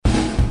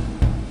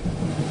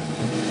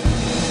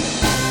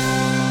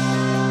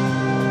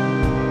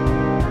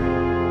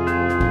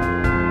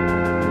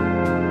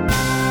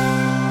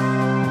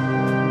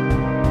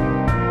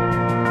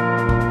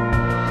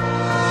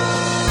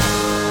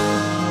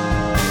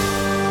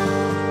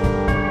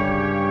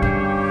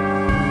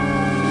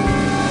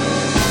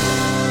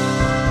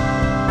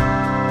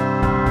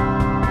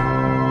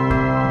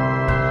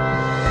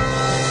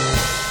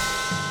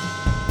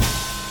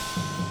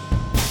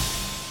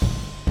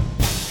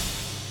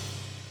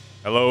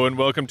Hello and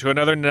welcome to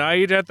another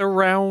night at the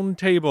round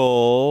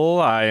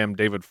table. I am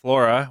David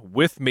Flora.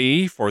 With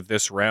me for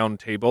this round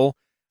table,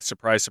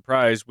 surprise,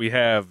 surprise, we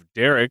have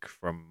Derek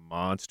from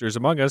Monsters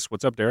Among Us.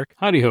 What's up, Derek?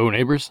 Howdy ho,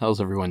 neighbors. How's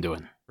everyone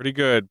doing? Pretty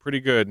good,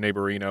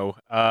 neighborino.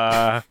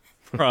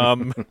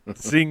 From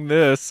Seeing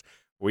This,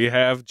 we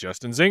have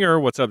Justin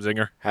Zinger. What's up,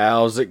 Zinger?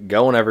 How's it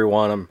going,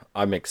 everyone?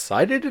 I'm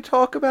excited to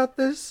talk about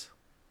this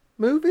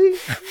movie.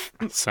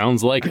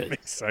 Sounds like I'm it.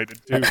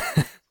 excited too.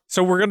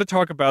 So we're going to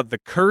talk about The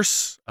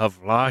Curse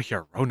of La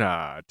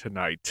Llorona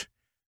tonight.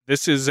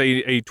 This is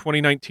a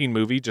 2019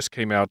 movie, just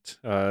came out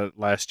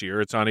last year.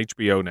 It's on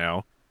HBO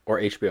now. Or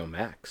HBO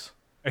Max.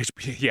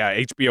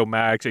 HBO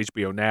Max,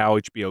 HBO Now,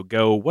 HBO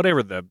Go,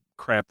 whatever the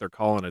crap they're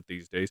calling it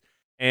these days.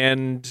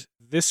 And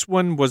this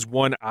one was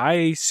one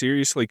I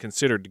seriously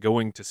considered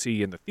going to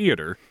see in the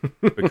theater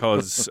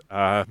because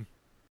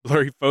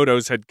Blurry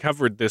Photos had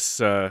covered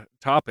this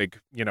topic,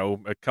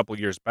 a couple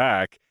years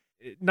back.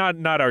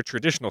 Not our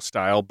traditional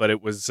style, but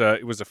it was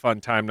a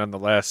fun time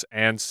nonetheless.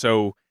 And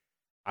so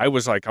I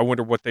was like, I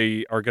wonder what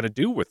they are going to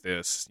do with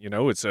this.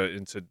 It's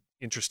an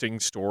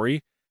interesting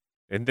story.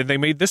 And then they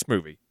made this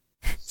movie.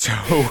 So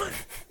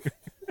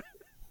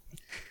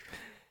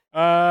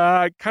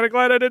kind of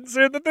glad I didn't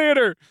see it in the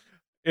theater.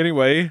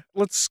 Anyway,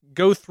 let's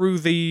go through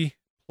the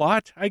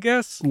plot, I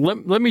guess.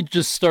 Let me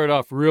just start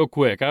off real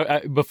quick.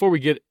 Before we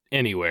get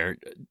anywhere,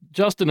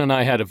 Justin and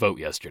I had a vote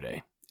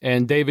yesterday.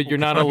 And David, you're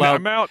not allowed.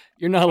 I'm out.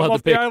 You're not allowed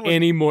to pick island.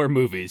 any more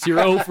movies. You're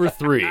 0 for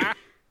 3.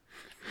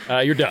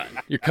 You're done.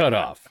 You're cut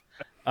off.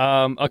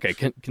 Okay,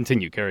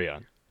 continue. Carry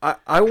on.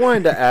 I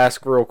wanted to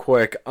ask real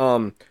quick.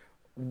 Okay,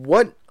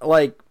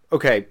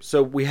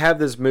 so we have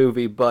this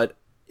movie, but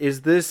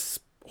is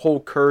this whole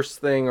curse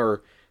thing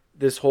or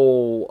this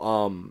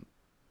whole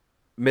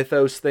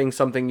mythos thing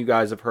something you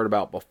guys have heard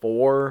about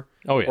before?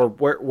 Oh yeah. Or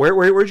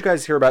where'd you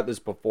guys hear about this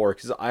before?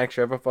 Because I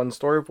actually have a fun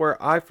story of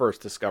where I first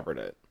discovered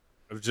it.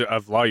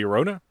 Of La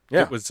Llorona?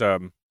 Yeah.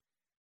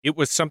 It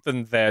was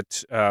something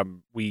that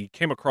we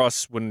came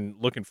across when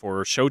looking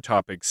for show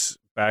topics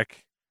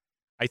back,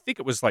 I think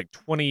it was like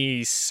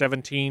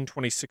 2017,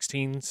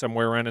 2016,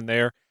 somewhere around in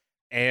there.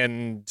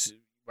 And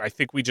I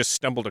think we just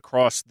stumbled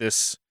across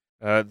this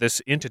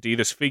entity,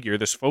 this figure,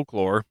 this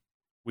folklore.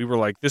 We were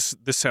like, this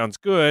sounds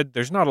good.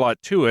 There's not a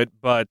lot to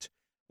it, but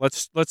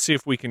let's see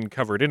if we can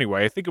cover it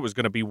anyway. I think it was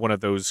going to be one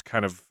of those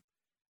kind of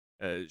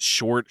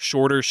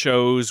shorter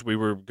shows. We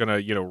were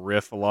gonna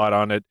riff a lot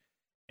on it,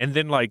 and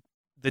then like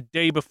the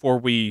day before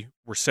we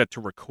were set to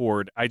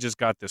record, I just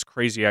got this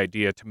crazy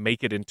idea to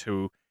make it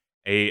into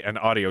an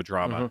audio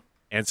drama. Mm-hmm.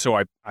 And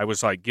so I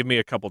was like, give me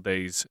a couple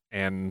days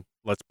and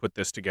let's put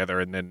this together.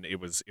 And then it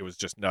was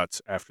just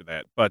nuts after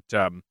that. But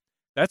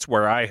that's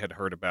where I had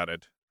heard about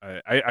it.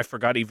 I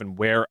forgot even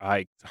where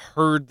I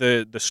heard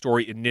the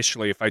story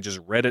initially, if I just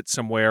read it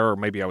somewhere or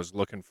maybe I was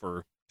looking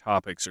for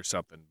topics or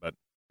something, but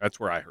that's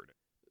where I heard it.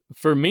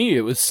 For me,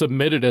 it was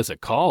submitted as a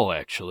call,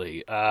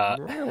 actually.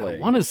 Really? I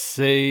want to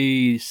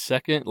say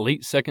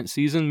late second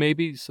season,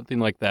 maybe, something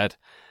like that.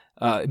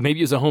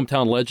 Maybe as a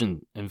hometown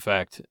legend, in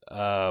fact.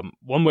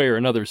 One way or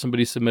another,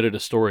 somebody submitted a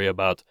story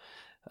about,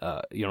 La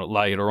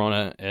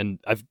Llorona, and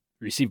I've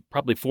received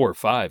probably 4 or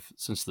 5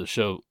 since the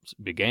show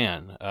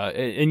began.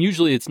 And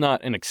usually it's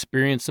not an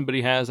experience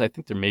somebody has. I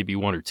think there may be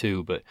 1 or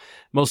 2, but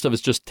most of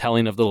it's just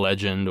telling of the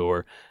legend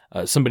or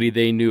somebody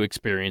they knew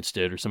experienced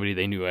it or somebody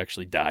they knew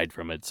actually died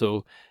from it.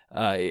 So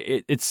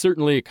it's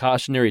certainly a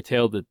cautionary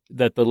tale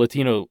that the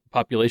Latino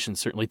population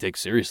certainly takes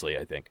seriously,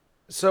 I think.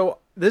 So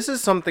this is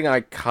something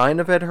I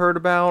kind of had heard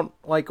about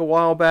like a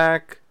while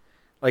back.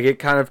 Like it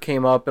kind of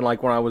came up in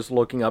like when I was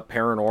looking up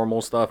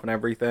paranormal stuff and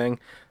everything.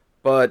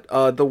 But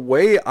the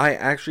way I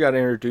actually got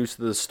introduced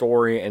to the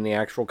story and the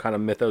actual kind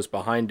of mythos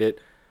behind it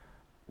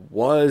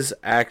was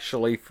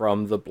actually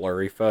from the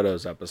Blurry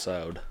Photos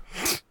episode.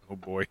 Oh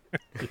boy.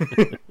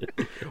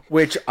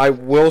 Which I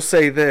will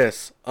say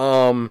this,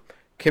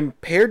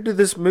 compared to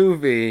this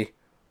movie,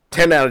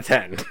 10 out of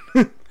 10.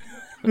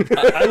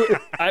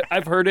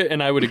 I've heard it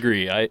and I would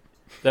agree.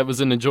 That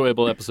was an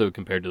enjoyable episode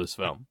compared to this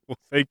film. Well,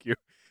 thank you.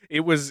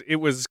 It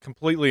was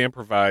completely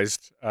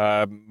improvised,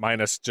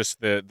 minus just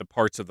the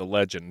parts of the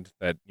legend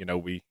that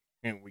we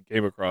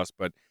came across,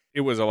 but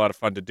it was a lot of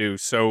fun to do.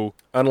 So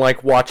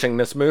Unlike watching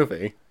this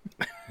movie.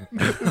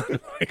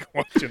 like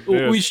watching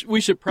this.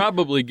 We should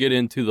probably get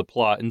into the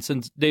plot, and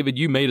since David,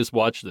 you made us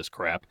watch this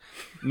crap,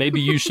 maybe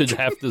you should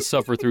have to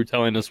suffer through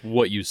telling us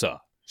what you saw.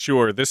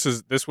 Sure, this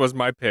was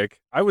my pick.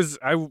 I was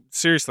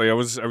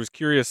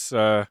curious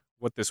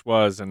what this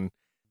was, and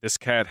this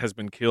cat has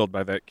been killed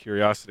by that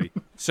curiosity.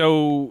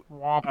 So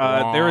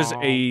there is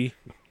a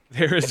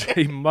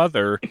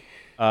mother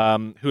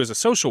who is a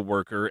social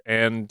worker,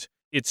 and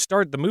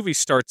the movie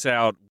starts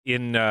out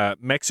in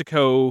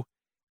Mexico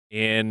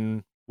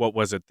in, what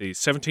was it, the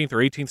 17th or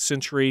 18th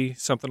century,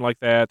 something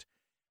like that.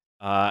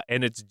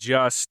 And it's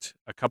just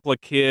a couple of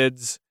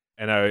kids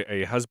and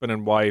a husband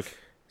and wife.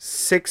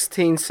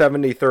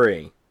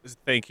 1673.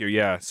 Thank you.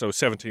 Yeah, so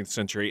 17th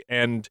century,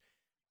 and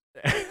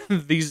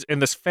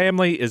this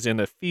family is in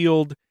a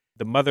field.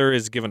 The mother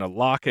is given a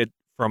locket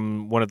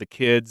from one of the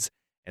kids,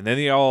 and then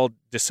they all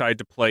decide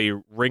to play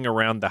Ring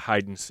Around the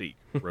Hide and Seek,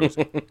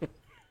 Rosie,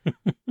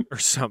 or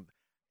something.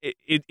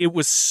 It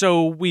was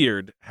so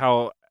weird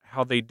how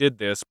they did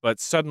this, but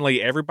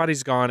suddenly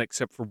everybody's gone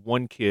except for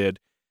one kid,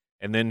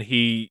 and then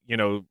he,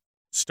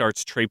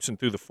 starts traipsing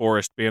through the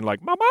forest being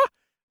like, "Mama!"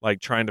 like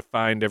trying to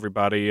find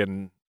everybody.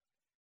 And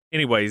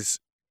anyways,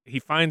 he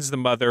finds the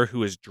mother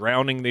who is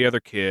drowning the other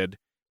kid,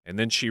 and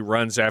then she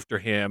runs after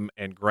him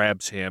and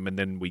grabs him, and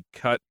then we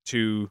cut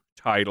to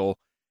title,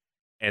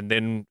 and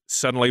then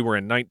suddenly we're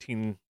in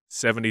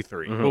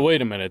 1973. Mhm. Well,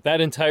 wait a minute.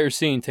 That entire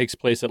scene takes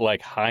place at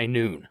like high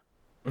noon.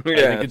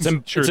 Yeah, It's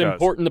sure does.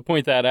 important to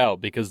point that out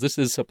because this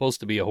is supposed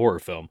to be a horror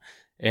film,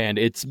 and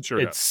it's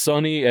Sure does.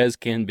 sunny as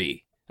can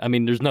be. I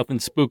mean, there's nothing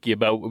spooky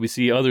about what we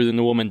see other than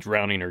the woman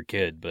drowning her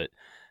kid. But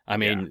I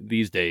mean,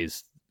 these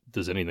days,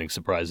 does anything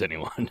surprise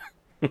anyone?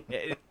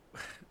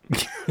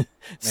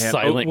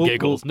 Silent we'll-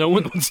 giggles. No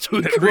one wants to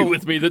agree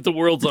with me that the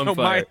world's on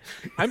fire.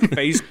 I'm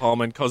face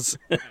palming because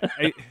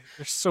there's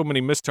so many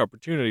missed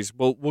opportunities.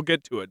 We'll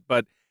get to it,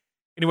 but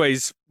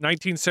anyways,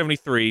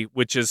 1973,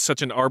 which is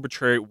such an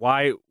arbitrary.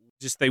 Why?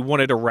 Just they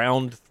wanted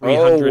around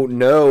 300.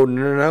 Oh,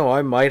 no.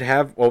 I might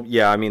have. Well,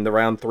 yeah, I mean, the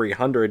round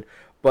 300.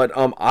 But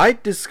I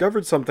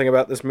discovered something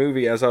about this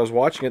movie as I was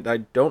watching it that I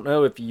don't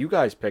know if you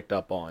guys picked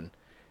up on.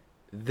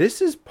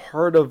 This is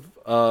part of,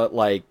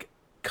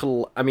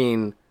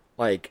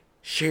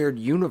 shared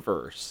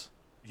universe.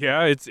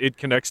 Yeah, it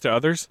connects to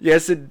others.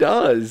 Yes, it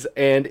does.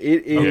 And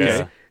it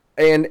is. Okay.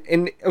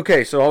 And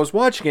okay, so I was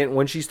watching it, and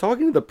when she's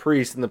talking to the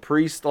priest, and the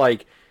priest,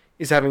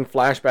 is having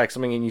flashbacks,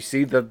 something, and you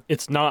see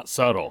It's not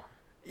subtle.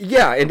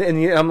 Yeah, and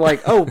I'm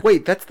like, oh,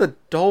 wait, that's the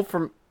doll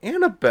from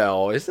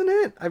Annabelle, isn't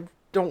it? I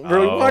don't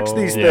really watch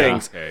these yeah.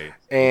 things. Okay.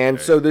 And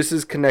so this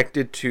is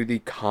connected to the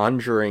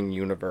Conjuring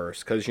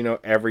universe, because,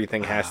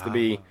 everything has to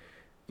be,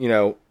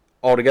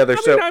 all together.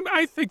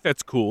 I think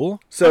that's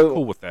cool. So- I'm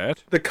cool with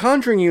that. The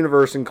Conjuring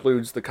universe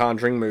includes the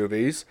Conjuring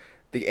movies,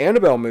 the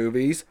Annabelle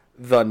movies,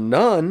 The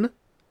Nun,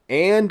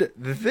 and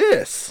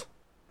this.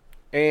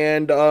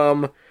 And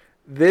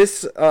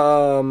this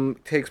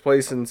takes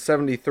place in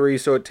 73,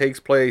 so it takes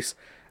place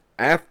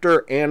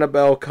after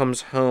Annabelle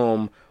comes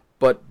home,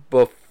 but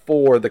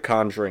before The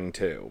Conjuring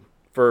 2.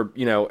 For,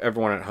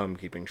 everyone at home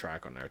keeping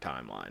track on their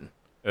timeline.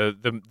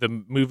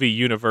 The movie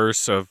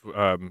universe of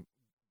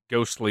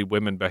ghostly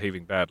women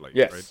behaving badly.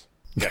 Yes.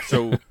 Right?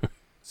 Yeah.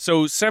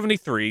 So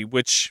 73,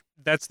 which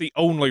that's the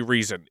only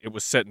reason it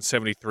was set in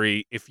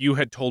 73. If you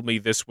had told me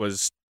this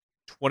was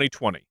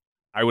 2020,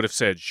 I would have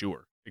said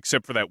sure,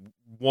 except for that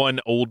one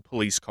old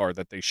police car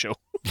that they show.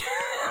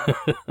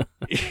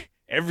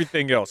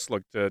 Everything else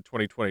looked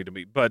 2020 to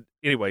me. But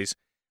anyways,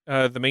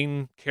 the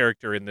main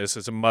character in this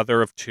is a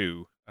mother of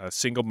two, a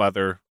single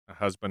mother. A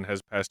husband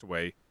has passed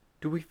away.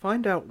 Do we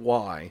find out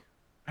why?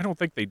 I don't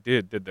think they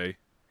did they?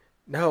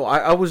 No,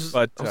 I was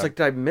But, like,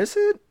 did I miss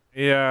it?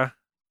 Yeah.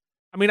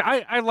 I mean,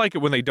 I like it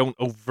when they don't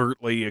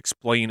overtly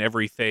explain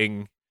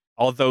everything,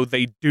 although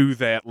they do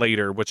that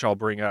later, which I'll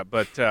bring up.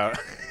 But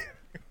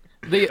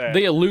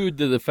They allude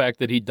to the fact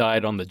that he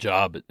died on the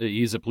job.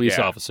 He's a police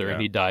Yeah, officer, and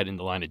yeah. he died in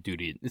the line of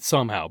duty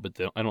somehow, but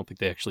I don't think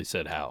they actually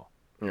said how.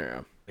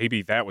 Yeah.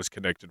 maybe that was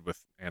connected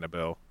with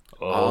Annabelle.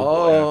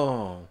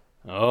 Oh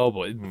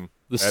boy, Hmm.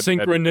 the That'd be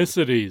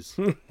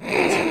synchronicities.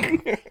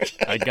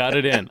 I got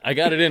it in. I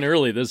got it in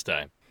early this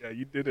time. Yeah,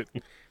 you did it.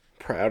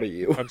 Proud of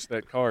you. Punch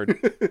that card.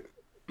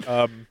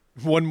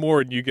 One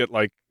more and you get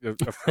like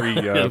a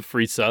free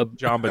Free sub.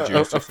 Jamba A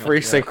Juice. or free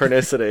something.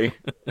 synchronicity.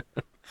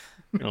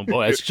 Oh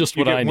boy, that's just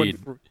You what get I one need.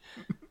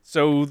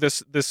 So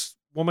this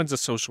woman's a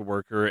social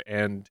worker,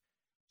 and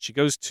she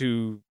goes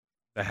to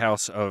the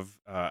house of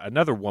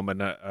another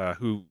woman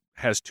who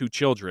has two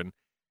children.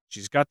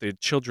 She's got the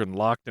children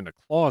locked in a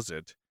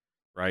closet,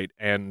 right?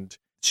 And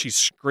she's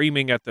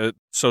screaming at the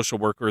social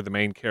worker, the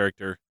main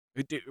character.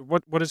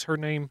 What is her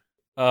name?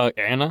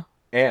 Anna,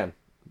 Anne.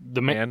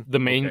 Anne? the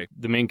main Okay.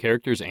 the main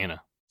character is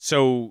Anna.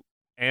 So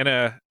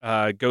Anna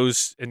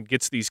goes and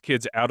gets these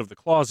kids out of the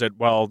closet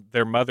while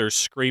their mother's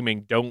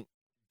screaming, "Don't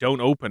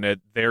open it.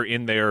 They're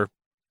in there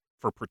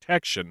for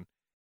protection."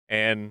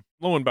 And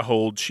lo and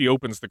behold, she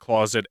opens the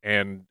closet,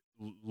 and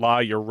La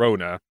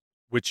Llorona,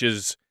 which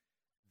is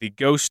the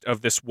ghost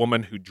of this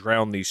woman who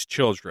drowned these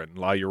children,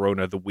 La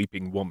Llorona, the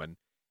weeping woman,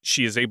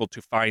 she is able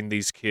to find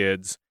these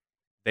kids.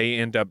 They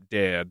end up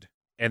dead,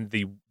 and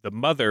the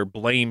mother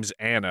blames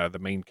Anna, the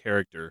main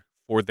character,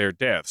 for their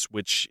deaths,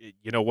 which,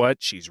 you know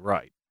what? She's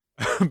right.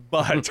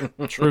 but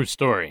True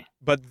story.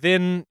 but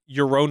then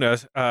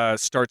Llorona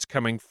starts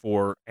coming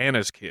for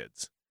Anna's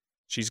kids.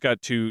 She's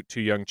got two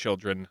young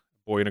children,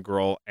 a boy and a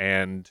girl,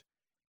 and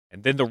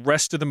then the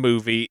rest of the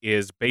movie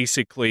is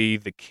basically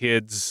the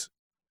kids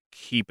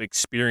keep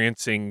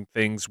experiencing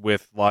things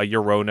with La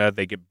Llorona.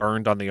 They get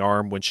burned on the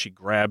arm when she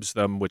grabs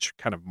them, which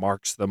kind of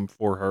marks them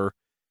for her.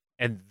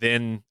 And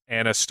then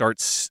Anna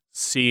starts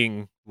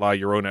seeing La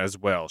Llorona as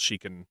well. She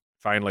can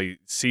finally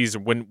sees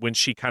when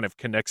she kind of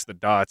connects the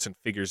dots and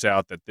figures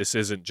out that this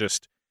isn't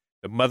just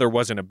the mother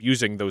wasn't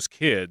abusing those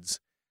kids.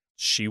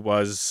 She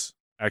was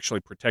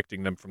actually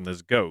protecting them from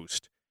this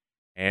ghost.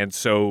 And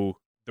so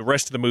the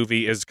rest of the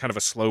movie is kind of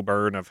a slow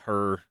burn of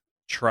her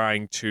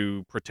trying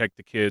to protect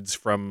the kids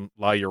from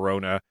La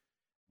Llorona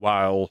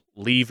while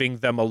leaving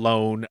them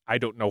alone I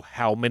don't know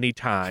how many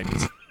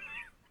times.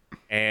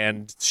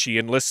 And she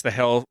enlists the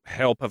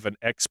help of an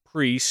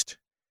ex-priest.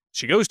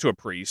 She goes to a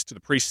priest. The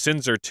priest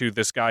sends her to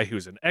this guy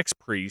who's an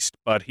ex-priest,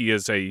 but he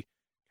is a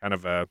kind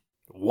of a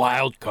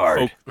wild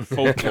card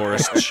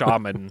folklorist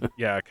shaman.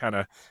 Yeah, kind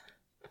of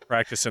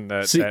practicing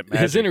that magic.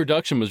 His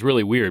introduction was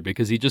really weird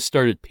because he just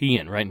started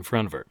peeing right in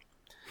front of her.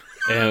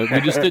 And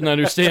we just didn't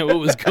understand what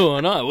was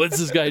going on. What's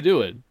this guy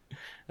doing?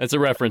 That's a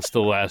reference to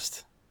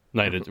last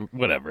night.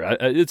 Whatever.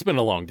 It's been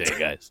a long day,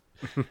 guys.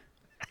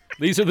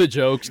 These are the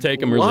jokes. Take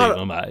them or leave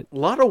them. A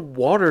lot of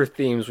water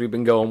themes we've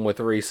been going with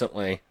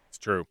recently. It's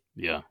true.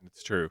 Yeah.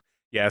 It's true.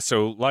 Yeah,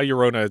 so La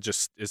Llorona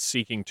just is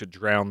seeking to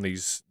drown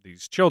these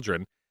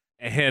children.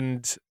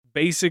 And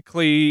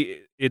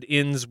basically it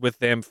ends with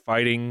them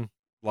fighting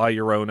La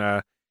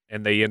Llorona,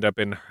 and they end up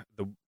in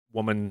the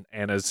woman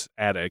Anna's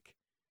attic.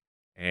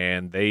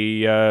 And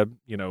they,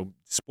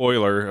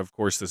 spoiler, of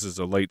course, this is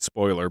a late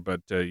spoiler,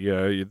 but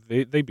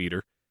they beat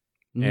her.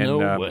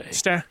 No way.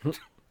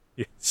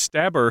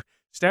 Stab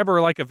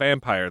her like a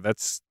vampire.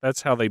 That's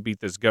how they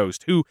beat this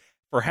ghost, who,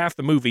 for half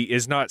the movie,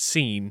 is not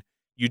seen.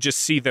 You just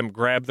see them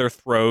grab their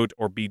throat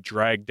or be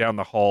dragged down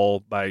the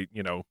hall by,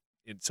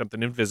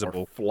 something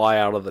invisible. Or fly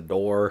out of the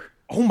door.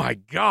 Oh my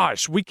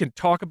gosh, we can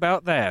talk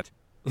about that.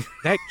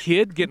 That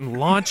kid getting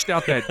launched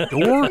out that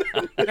door?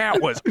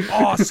 That was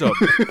awesome.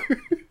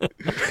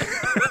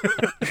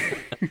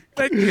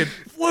 That kid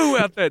flew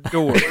out that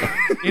door.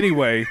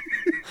 Anyway.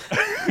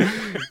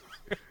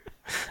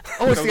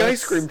 It's the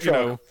ice cream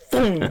truck.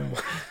 Boom.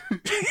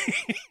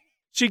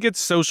 She gets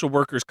social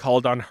workers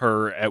called on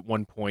her at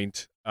one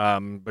point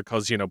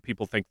because,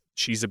 people think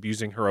she's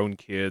abusing her own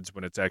kids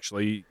when it's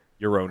actually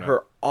Llorona.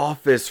 Her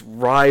office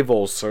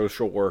rival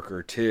social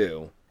worker,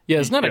 too. Yeah,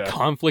 it's not a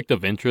conflict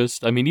of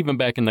interest. I mean, even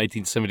back in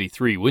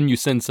 1973, wouldn't you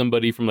send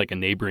somebody from like a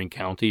neighboring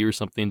county or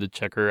something to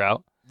check her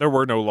out? There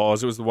were no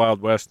laws. It was the Wild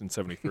West in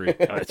 73.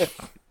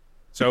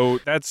 So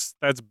that's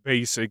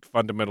basic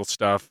fundamental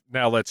stuff.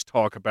 Now let's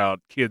talk about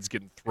kids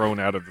getting thrown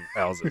out of the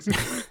houses.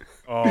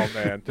 Oh,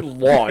 man.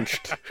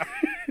 Launched.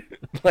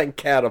 Like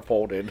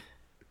catapulted.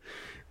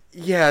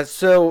 Yeah,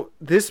 so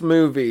this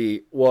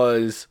movie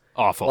was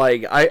awful.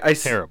 Like I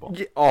terrible.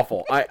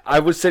 Awful. I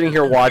was sitting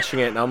here watching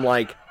it and I'm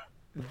like,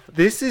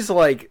 this is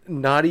like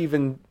not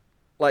even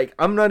like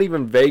I'm not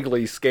even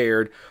vaguely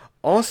scared.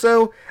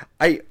 Also,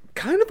 I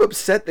kind of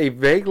upset they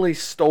vaguely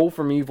stole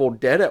from Evil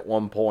Dead at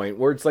one point,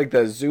 where it's like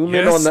the zoom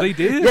in on the. They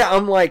did. Yeah,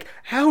 I'm like,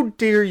 how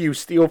dare you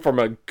steal from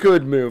a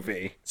good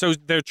movie? So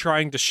they're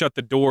trying to shut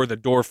the door. The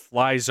door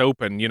flies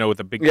open, with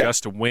a big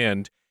gust of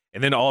wind,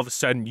 and then all of a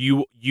sudden,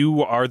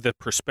 you are the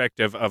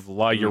perspective of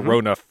La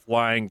Llorona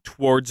flying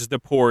towards the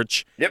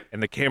porch. Yep.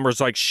 And the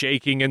camera's like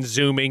shaking and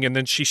zooming, and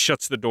then she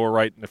shuts the door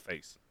right in the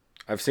face.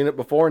 I've seen it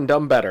before and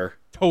done better.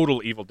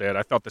 Total Evil Dead.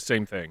 I thought the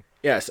same thing.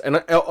 Yes,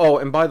 and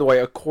and by the way,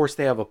 of course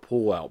they have a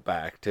pool out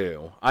back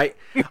too. I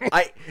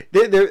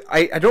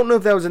don't know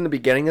if that was in the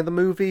beginning of the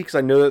movie because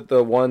I know that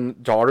the one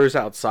daughter's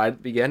outside at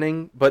the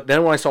beginning, but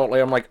then when I saw it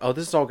later, I'm like, oh,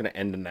 this is all going to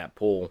end in that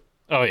pool.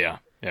 Oh yeah,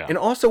 yeah. And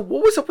also,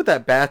 what was up with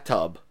that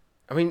bathtub?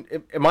 I mean,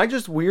 am I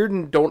just weird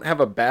and don't have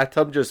a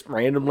bathtub just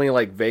randomly,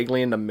 like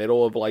vaguely in the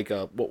middle of like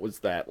a what was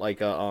that?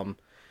 Like a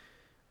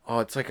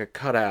it's like a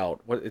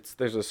cutout.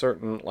 There's a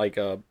certain like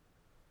a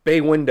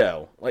bay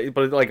window,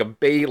 but like a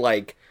bay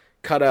like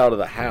cut out of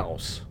the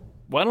house.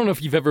 Well, I don't know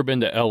if you've ever been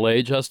to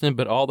L.A., Justin,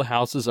 but all the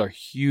houses are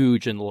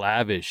huge and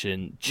lavish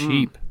and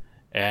cheap,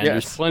 and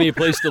there's plenty of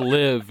place to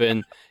live,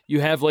 and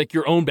you have like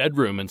your own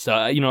bedroom and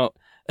stuff.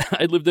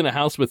 I lived in a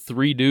house with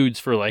 3 dudes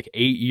for like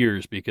 8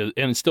 years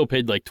and still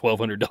paid like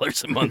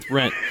 $1,200 a month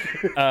rent.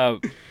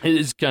 It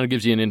just kind of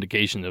gives you an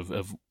indication of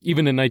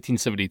even in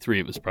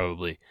 1973, it was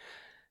probably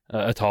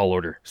a tall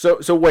order.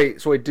 So wait,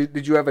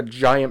 did you have a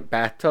giant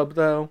bathtub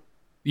though?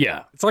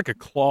 Yeah, it's like a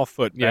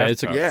clawfoot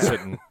bathtub. Yeah,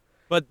 sitting.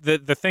 But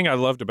the thing I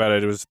loved about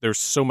it was there's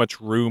so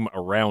much room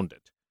around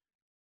it.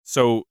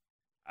 So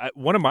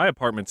one of my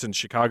apartments in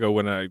Chicago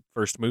when I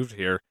first moved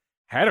here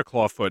had a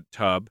clawfoot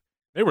tub.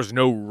 There was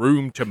no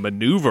room to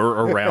maneuver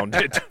around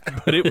it,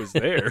 but it was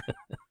there.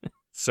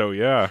 So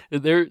yeah,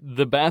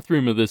 the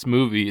bathroom of this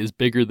movie is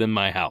bigger than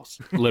my house,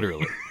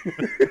 literally.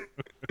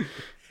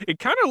 It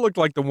kind of looked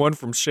like the one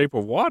from Shape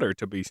of Water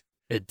to be.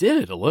 It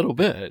did a little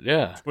bit,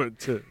 yeah. But,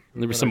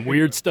 there was some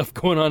weird stuff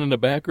going on in the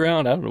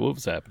background. I don't know what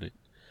was happening.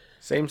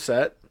 Same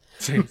set.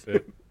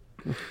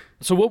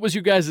 So what was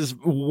you guys'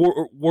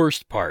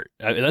 worst part?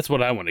 That's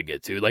what I want to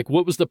get to. Like,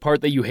 what was the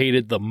part that you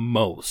hated the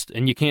most?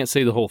 And you can't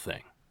say the whole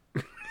thing.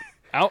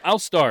 I'll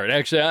start.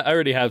 Actually, I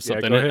already have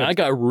something. Yeah, I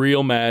got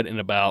real mad in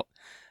about,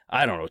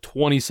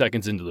 20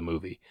 seconds into the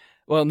movie.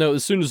 Well, no,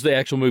 as soon as the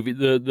actual movie,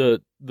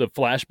 the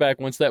flashback,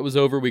 once that was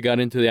over, we got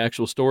into the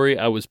actual story,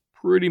 I was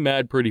pretty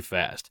mad pretty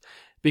fast.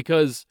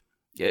 Because,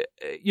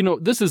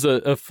 this is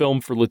a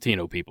film for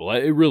Latino people.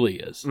 It really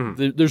is.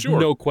 There's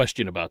no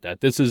question about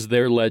that. This is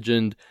their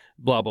legend,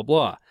 blah, blah,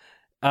 blah.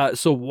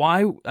 So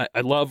why?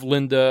 I love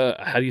Linda.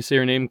 How do you say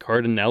her name?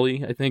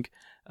 Cardinelli, I think.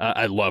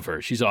 I love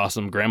her. She's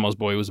awesome. Grandma's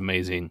Boy was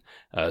amazing.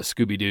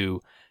 Scooby Doo.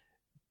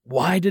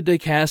 Why did they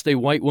cast a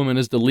white woman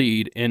as the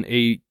lead in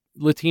a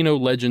Latino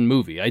legend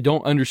movie? I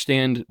don't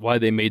understand why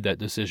they made that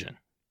decision.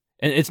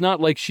 And it's not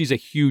like she's a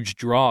huge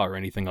draw or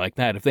anything like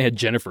that. If they had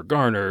Jennifer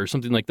Garner or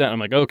something like that, I'm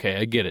like, okay,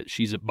 I get it.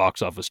 She's a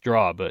box office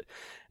draw. But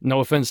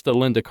no offense to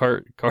Linda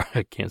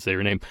I can't say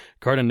her name,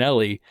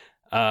 Cardinelli.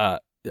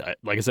 Like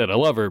I said, I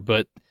love her,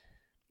 but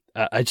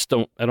I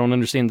don't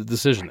understand the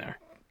decision there.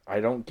 I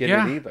don't get it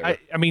either.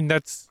 I mean,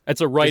 it's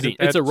a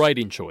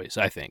writing choice,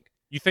 I think.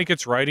 You think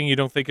it's writing? You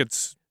don't think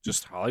it's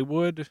just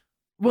Hollywood?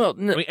 Well,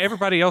 I mean,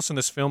 everybody else in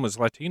this film is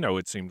Latino,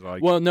 it seems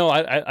like. Well, no,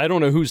 I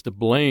don't know who's to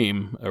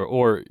blame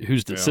or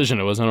whose decision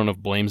it was. I don't know if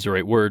blame's the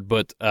right word,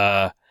 but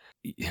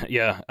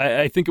yeah,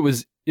 I think it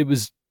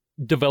was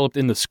developed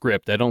in the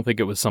script. I don't think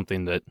it was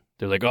something that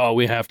they're like, oh,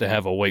 we have to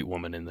have a white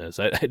woman in this.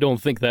 I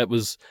don't think that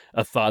was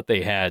a thought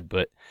they had,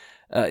 but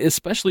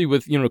especially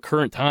with,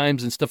 current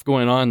times and stuff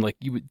going on, like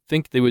you would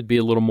think they would be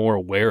a little more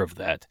aware of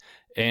that.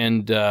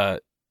 And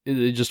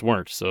they just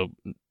weren't. So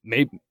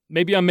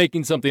maybe I'm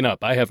making something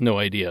up. I have no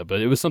idea, but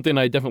it was something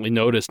I definitely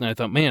noticed. And I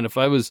thought, man, if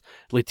I was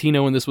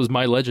Latino and this was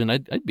my legend,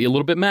 I'd be a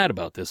little bit mad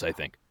about this, I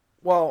think.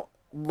 Well,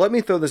 let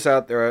me throw this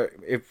out there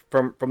if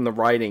from the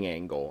writing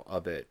angle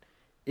of it.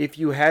 If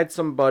you had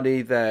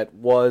somebody that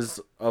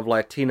was of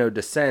Latino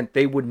descent,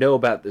 they would know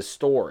about this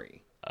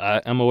story.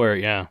 I'm aware,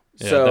 yeah.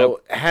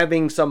 So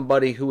having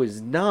somebody who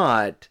is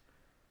not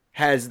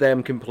has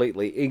them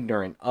completely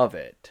ignorant of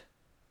it.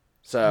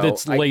 So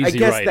that's lazy I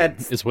guess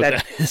writing is what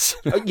that is.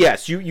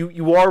 Yes,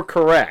 you are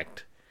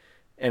correct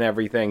and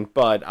everything,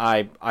 but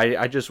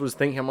I just was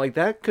thinking, I'm like,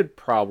 that could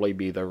probably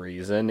be the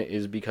reason,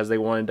 is because they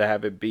wanted to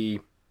have it be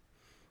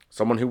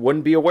someone who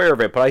wouldn't be aware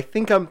of it. But I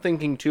think I'm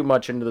thinking too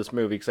much into this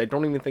movie because I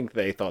don't even think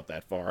they thought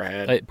that far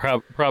ahead.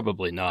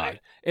 Probably not.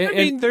 I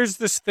mean, there's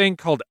this thing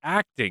called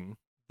acting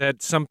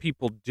that some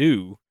people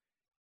do,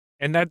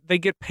 and that they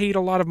get paid a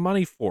lot of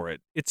money for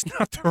it. It's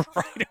not the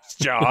writer's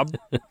job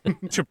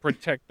to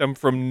protect them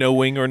from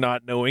knowing or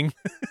not knowing.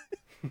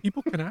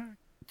 People can act.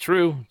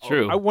 True.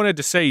 I wanted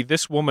to say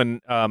this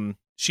woman,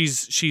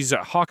 she's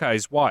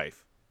Hawkeye's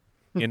wife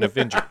in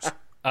Avengers.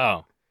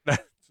 Oh.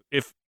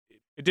 If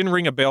it didn't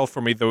ring a bell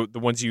for me, the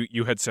ones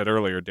you had said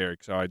earlier,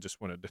 Derek, so I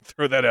just wanted to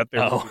throw that out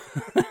there. Oh.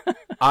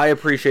 I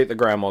appreciate the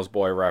Grandma's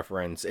Boy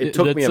reference. It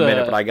took me a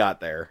minute, but I got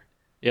there.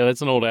 Yeah,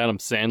 that's an old Adam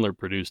Sandler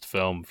produced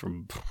film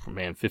from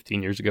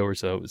 15 years ago or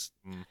so. It was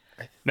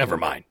never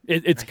mind.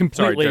 It's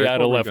completely Derek,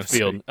 out of left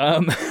field.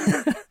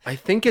 I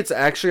think it's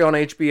actually on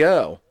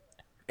HBO.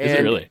 Is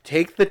it really?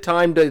 Take the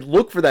time to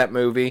look for that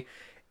movie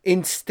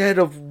instead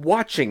of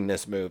watching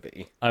this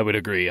movie. I would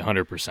agree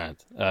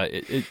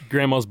 100%.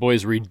 Grandma's Boy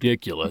is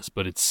ridiculous,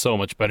 but it's so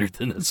much better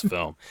than this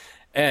film.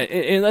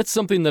 And that's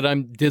something that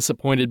I'm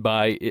disappointed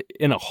by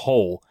in a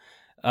whole.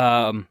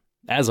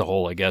 As a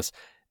whole, I guess.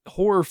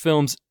 Horror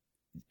films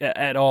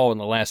at all in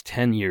the last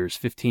 10 years,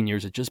 15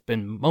 years, have just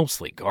been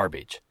mostly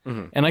garbage.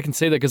 Mm-hmm. And I can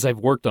say that because I've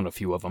worked on a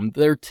few of them.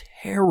 They're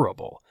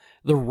terrible.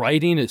 The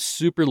writing is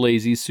super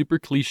lazy, super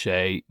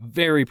cliche,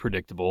 very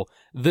predictable.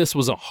 This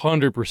was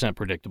 100%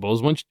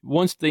 predictable.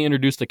 Once they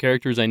introduced the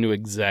characters, I knew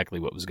exactly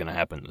what was going to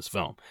happen in this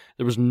film.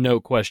 There was no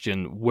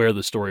question where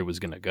the story was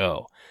going to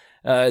go.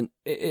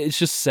 It's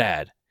just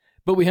sad.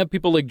 But we have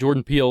people like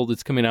Jordan Peele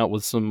that's coming out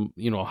with some,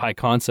 high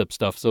concept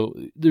stuff. So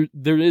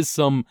there is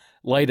some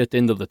light at the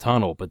end of the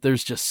tunnel, but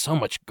there's just so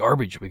much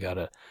garbage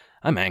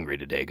I'm angry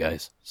today,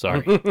 guys.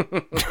 Sorry.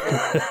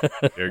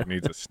 Eric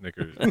needs a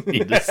Snickers. I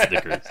need a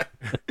Snickers.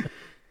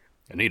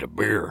 I need a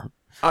beer.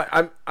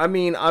 I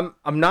mean,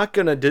 I'm not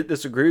gonna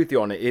disagree with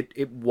you on it.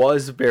 It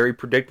was very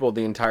predictable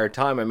the entire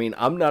time. I mean,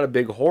 I'm not a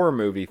big horror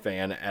movie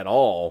fan at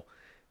all.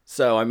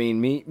 So I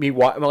mean,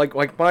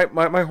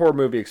 my horror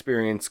movie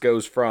experience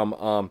goes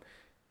from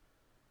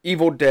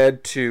Evil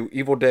Dead to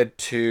Evil Dead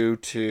 2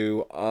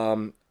 to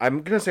I'm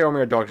gonna say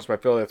Army of Darkness, but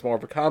I feel that's more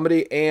of a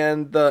comedy,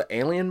 and the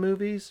Alien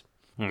movies,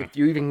 if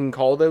you even can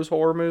call those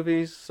horror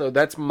movies. So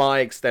that's my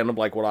extent of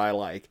what I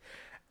like.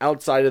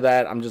 Outside of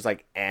that, I'm just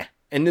like eh.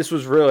 And this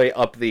was really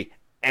up the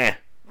eh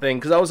thing,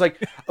 because I was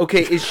like,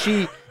 okay, is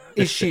she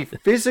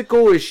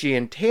physical? Is she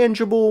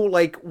intangible?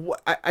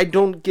 I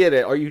don't get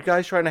it. Are you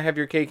guys trying to have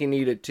your cake and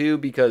eat it too?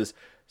 Because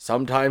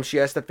sometimes she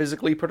has to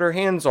physically put her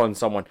hands on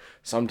someone.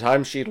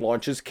 Sometimes she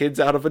launches kids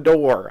out of a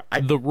door.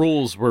 The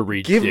rules were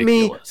ridiculous. Give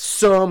me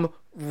some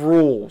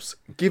rules.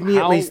 Give me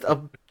at least a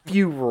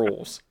few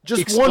rules.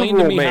 Just Explain one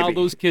rule, to me maybe. how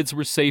those kids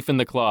were safe in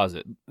the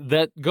closet.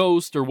 That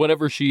ghost or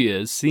whatever she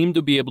is seemed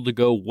to be able to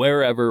go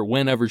wherever,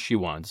 whenever she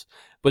wants.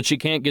 But she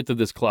can't get to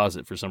this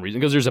closet for some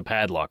reason, because there's a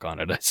padlock on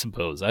it, I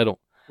suppose. I don't...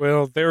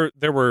 Well, there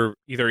were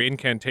either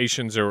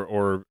incantations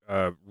or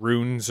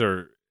runes,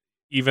 or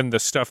even the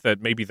stuff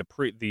that maybe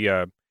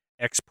the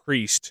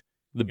ex-priest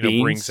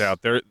brings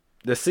out there.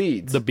 The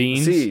seeds. The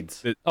beans? The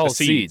seeds. Oh, the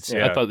seeds.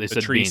 Yeah, I thought they the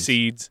said tree beans.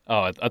 seeds. Oh,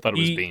 I thought it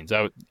was beans.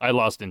 I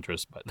lost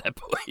interest by that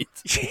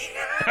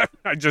point.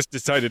 I just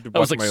decided to watch I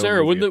was like, my own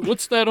Sarah, movie.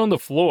 what's that on the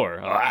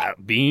floor?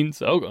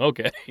 Beans? Oh,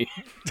 okay.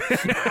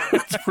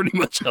 That's pretty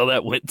much how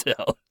that went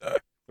down.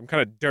 Some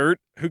kind of dirt.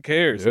 Who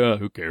cares? Yeah,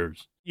 who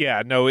cares?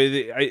 Yeah, no,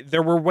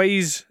 there were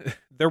rules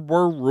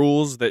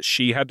that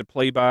she had to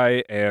play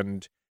by,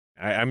 and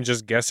I'm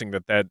just guessing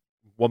that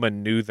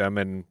woman knew them,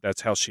 and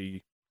that's how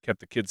she kept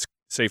the kids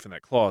safe in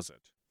that closet.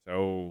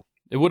 So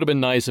It would have been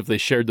nice if they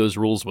shared those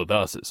rules with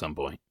us at some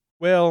point.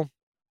 well,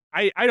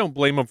 I don't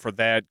blame them for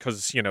that,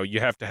 because, you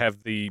have to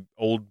have the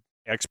old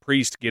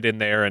ex-priest get in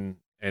there and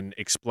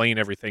explain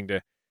everything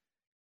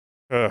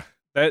to...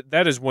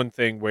 that is one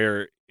thing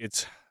where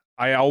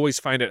I always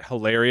find it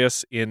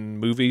hilarious in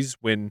movies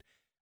when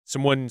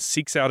someone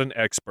seeks out an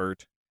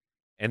expert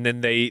and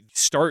then they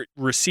start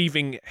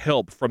receiving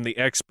help from the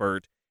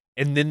expert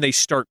and then they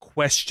start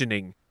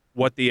questioning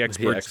what the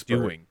expert's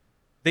doing.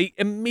 They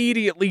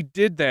immediately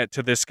did that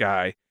to this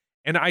guy,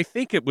 and I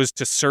think it was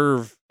to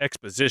serve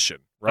exposition,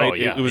 right? Oh,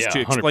 yeah, it was to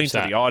explain 100%.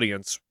 to the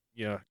audience,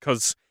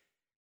 because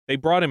they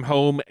brought him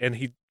home and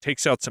he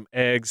takes out some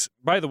eggs.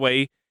 By the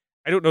way,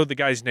 I don't know the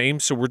guy's name,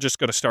 so we're just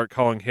going to start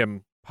calling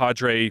him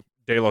Padre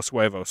de los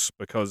Huevos,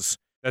 because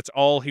that's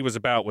all he was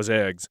about was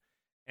eggs.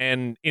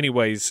 And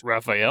anyways,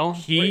 Raphael?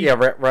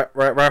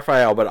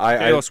 Raphael, but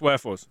De los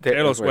Huevos.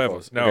 De los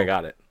Huevos. No. Okay,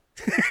 got it.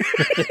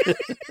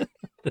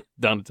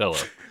 Donatello.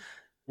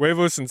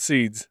 Huevos and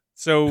seeds.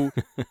 So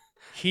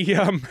he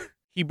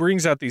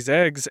brings out these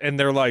eggs and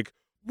they're like,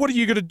 "What are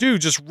you going to do?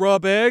 Just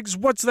rub eggs?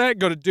 What's that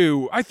going to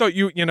do? I thought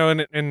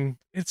and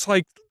it's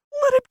like,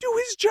 let him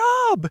do his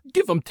job.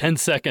 Give him 10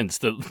 seconds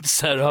to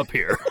set up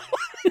here.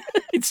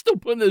 He's still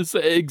putting his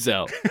eggs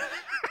out.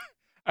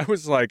 I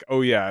was like,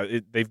 oh yeah,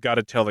 they've got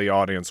to tell the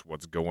audience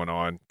what's going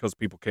on because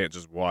people can't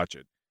just watch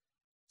it.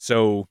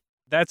 So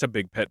that's a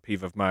big pet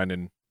peeve of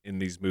mine in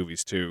these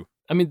movies too.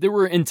 I mean, there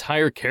were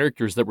entire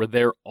characters that were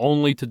there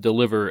only to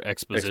deliver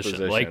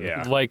exposition.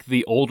 Like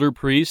the older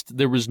priest,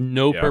 there was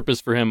no purpose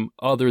for him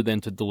other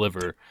than to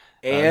deliver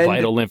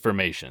vital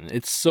information.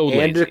 It's so lazy.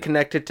 And to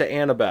connect it to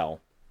Annabelle.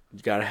 You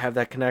got to have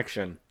that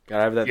connection. Got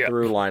to have that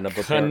through line of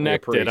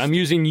connected. I'm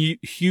using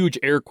huge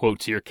air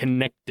quotes here.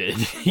 Connected.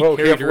 He Whoa,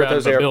 carried her out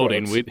of the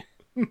building.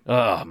 Quotes.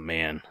 Oh,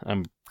 man.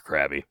 I'm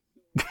crabby.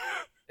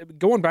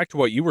 Going back to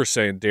what you were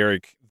saying,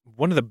 Derek,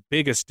 one of the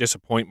biggest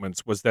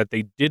disappointments was that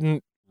they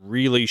didn't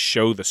really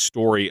show the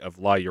story of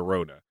La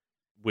Llorona,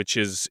 which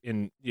is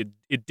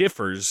it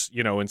differs,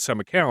 in some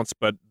accounts,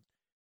 but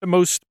the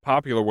most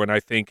popular one, I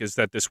think, is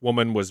that this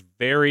woman was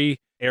very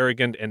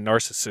arrogant and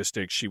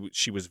narcissistic.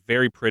 She was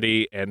very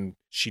pretty and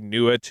she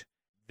knew it.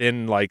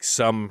 Then, like,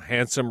 some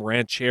handsome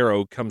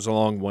ranchero comes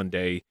along one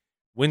day,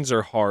 wins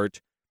her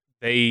heart.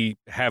 They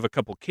have a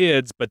couple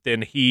kids, but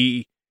then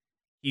he's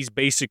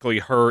basically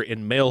her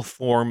in male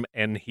form,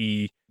 and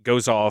he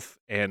goes off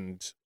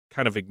and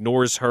kind of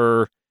ignores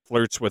her,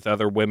 flirts with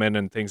other women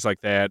and things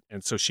like that,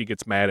 and so she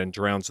gets mad and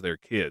drowns their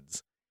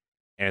kids.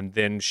 And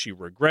then she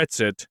regrets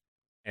it,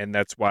 and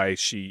that's why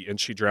she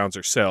drowns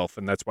herself,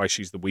 and that's why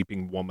she's the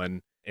weeping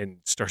woman and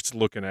starts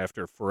looking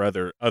after for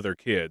other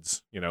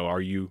kids. Are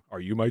you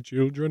my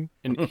children?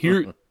 And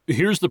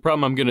here's the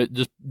problem. I'm going to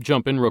just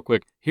jump in real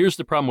quick. Here's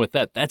the problem with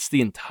that. That's the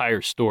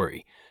entire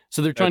story.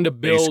 So they're trying to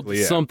build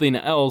something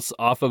else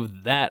off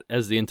of that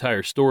as the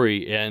entire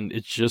story, and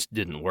it just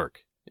didn't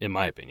work, in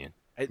my opinion.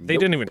 They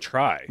didn't even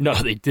try. No,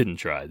 they didn't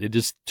try. They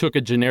just took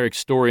a generic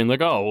story and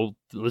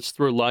let's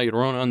throw La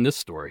Llorona on this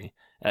story.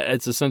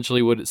 It's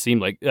essentially what it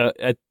seemed like.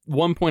 At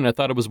one point, I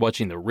thought I was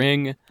watching The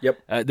Ring.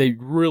 Yep. They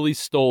really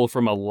stole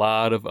from a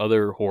lot of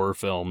other horror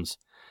films.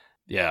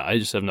 Yeah, I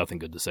just have nothing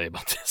good to say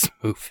about this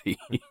movie.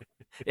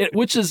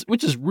 Which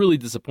is really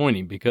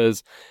disappointing,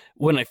 because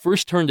when I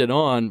first turned it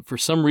on, for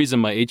some reason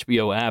my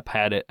HBO app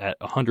had it at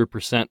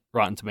 100%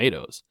 Rotten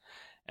Tomatoes.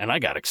 And I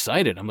got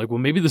excited. I'm like, well,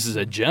 maybe this is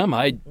a gem.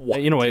 I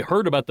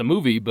heard about the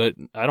movie, but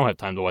I don't have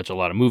time to watch a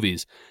lot of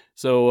movies.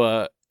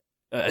 So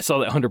I saw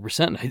that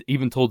 100%. And I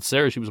even told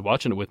Sarah, she was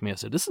watching it with me. I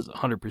said, this is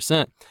 100%.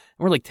 And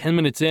we're like 10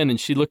 minutes in, and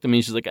she looked at me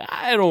and she's like,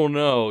 I don't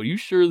know. You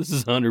sure this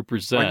is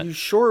 100%? Are you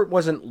sure it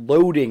wasn't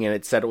loading and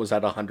it said it was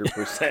at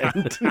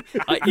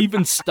 100%? I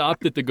even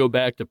stopped it to go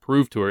back to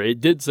prove to her. It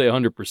did say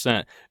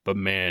 100%, but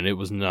man, it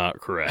was not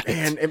correct.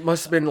 And it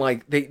must have been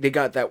like they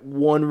got that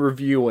one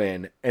review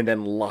in and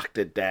then locked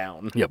it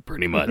down. Yeah,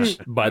 pretty much.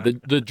 By the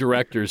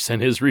director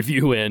sent his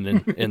review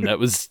in, and that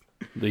was,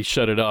 they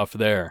shut it off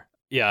there.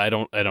 Yeah, I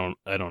don't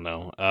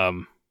know.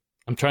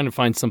 I'm trying to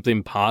find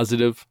something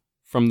positive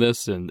from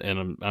this, and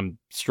I'm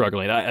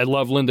struggling. I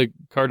love Linda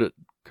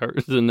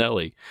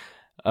Cardinelli.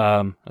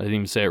 I didn't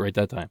even say it right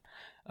that time.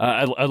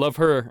 I love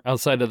her.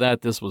 Outside of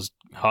that, this was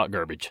hot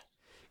garbage.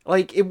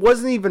 Like, it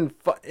wasn't even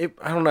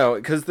I don't know,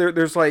 because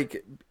there's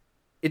like,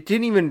 it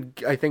didn't even,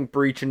 I think,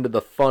 breach into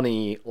the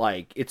funny,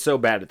 like, it's so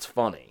bad it's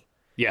funny.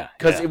 Yeah,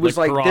 because it was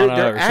like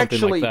they're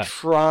actually like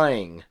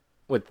trying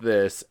with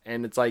this,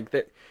 and it's like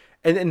that.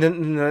 And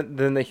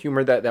then the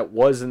humor that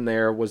was in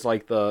there was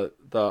like the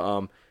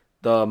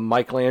the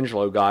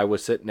Michelangelo guy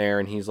was sitting there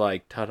and he's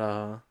like,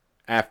 ta-da,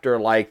 after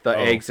like the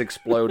eggs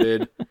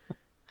exploded.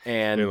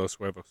 And De los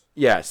Huevos.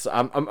 yes,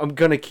 I'm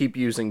gonna keep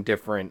using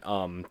different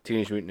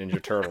Teenage Mutant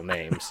Ninja Turtle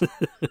names.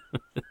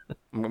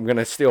 I'm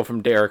gonna steal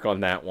from Derek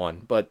on that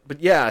one, but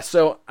yeah.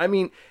 So I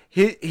mean,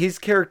 his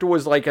character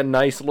was like a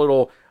nice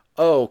little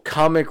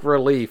comic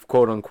relief,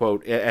 quote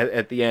unquote,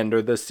 at the end,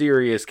 or the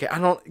serious. I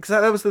don't, because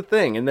that was the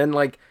thing. And then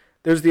like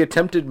there's the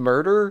attempted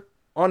murder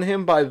on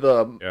him by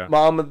the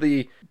mom of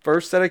the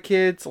first set of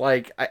kids.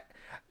 Like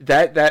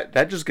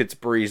that just gets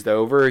breezed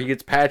over. He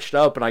gets patched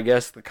up, and I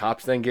guess the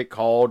cops then get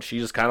called. She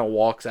just kind of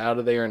walks out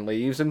of there and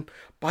leaves. And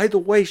by the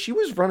way, she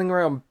was running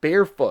around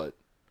barefoot.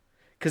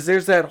 Because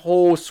there's that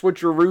whole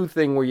switcheroo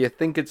thing where you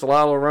think it's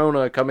La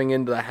Llorona coming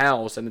into the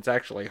house, and it's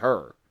actually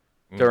her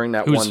during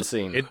that one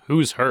scene.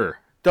 Who's her?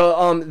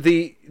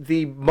 The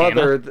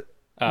mother.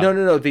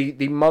 No.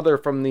 The mother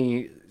from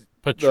the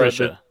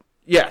Patricia.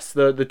 Yes,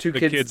 the two The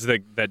kids. kids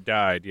that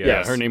died.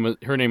 Yes. Yeah,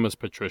 her name was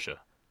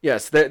Patricia.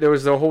 Yes, there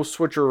was a whole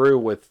switcheroo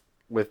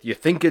with you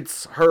think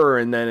it's her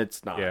and then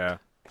it's not. Yeah.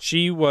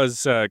 She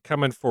was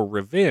coming for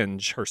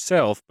revenge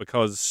herself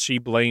because she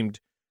blamed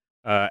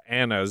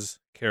Anna's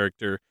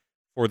character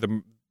for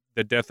the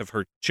death of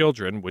her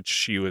children, which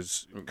she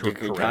was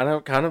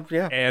correct. Kind of,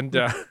 yeah. And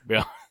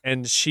Yeah.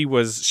 and she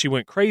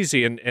went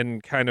crazy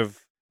and kind of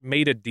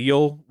made a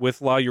deal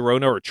with La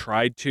Llorona, or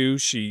tried to.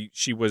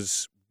 She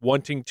was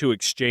wanting to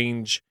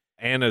exchange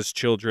Anna's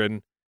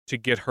children to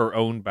get her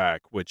own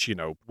back, which,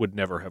 would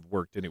never have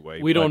worked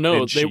anyway. We don't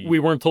know. We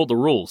weren't told the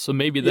rules, so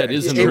maybe that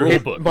is in the rule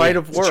book. It might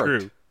have worked.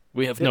 True.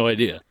 We have no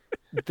idea.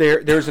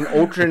 There's an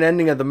alternate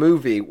ending of the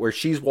movie where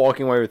she's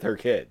walking away with her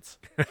kids.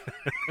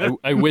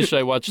 I wish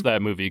I watched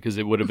that movie because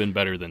it would have been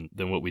better than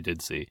what we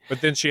did see.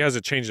 But then she has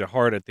a change of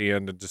heart at the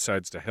end and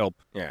decides to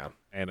help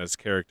Anna's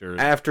character.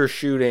 After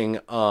shooting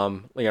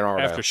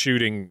Leonardo. After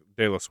shooting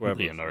De Los Huevos.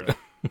 Leonardo.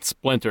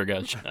 Splinter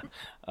got shot.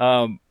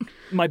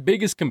 My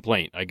biggest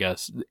complaint, I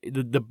guess,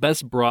 the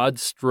best broad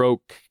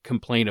stroke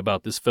complaint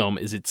about this film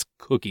is its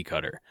cookie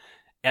cutter.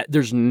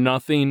 There's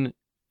nothing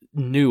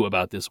new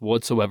about this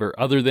whatsoever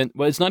other than,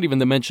 well, it's not even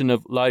the mention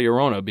of La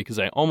Llorona, because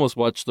I almost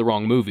watched the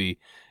wrong movie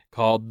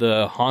called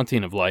The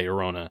Haunting of La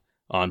Llorona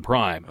on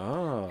Prime.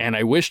 Oh. And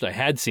I wished I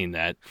had seen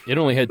that. It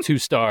only had 2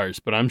 stars,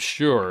 but I'm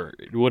sure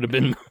it would have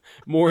been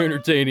more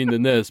entertaining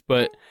than this.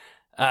 But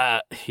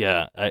I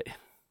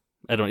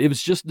don't. It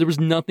was just, there was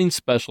nothing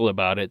special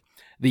about it.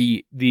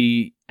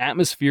 The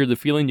atmosphere, the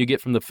feeling you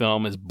get from the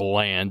film is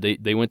bland.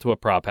 They went to a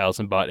prop house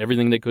and bought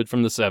everything they could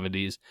from the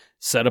 70s,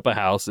 set up a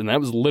house, and that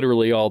was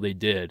literally all they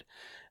did.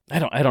 I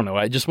don't know.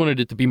 I just wanted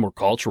it to be more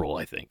cultural,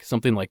 I think.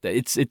 Something like that.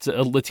 It's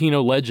a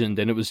Latino legend,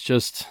 and it was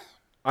just,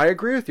 I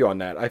agree with you on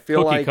that. I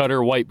feel cookie like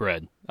cutter white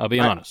bread. I'll be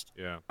honest.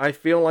 Yeah. I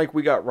feel like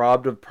we got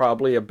robbed of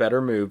probably a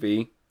better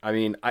movie. I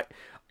mean,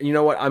 you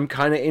know what? I'm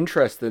kind of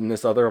interested in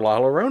this other La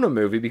Llorona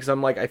movie because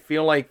I'm like, I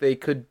feel like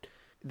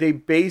they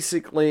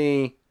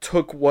basically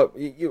took what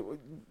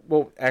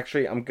well,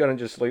 actually, I'm gonna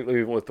just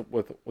leave with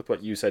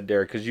what you said,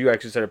 Derek, because you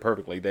actually said it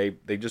perfectly.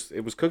 They just,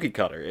 it was cookie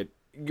cutter.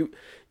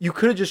 You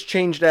could have just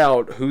changed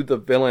out who the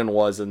villain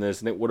was in this,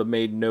 and it would have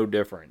made no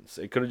difference.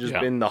 It could have just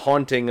been the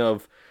haunting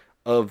of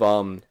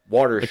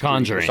Water Street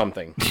Conjuring or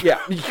something. Yeah,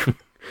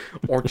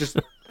 or just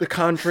the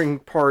Conjuring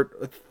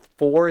Part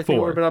 4. I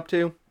think we've been up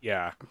to.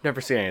 Yeah. I've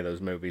never seen any of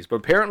those movies, but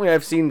apparently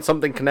I've seen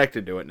something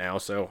connected to it now.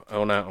 So,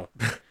 oh no,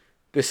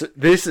 this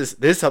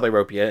is how they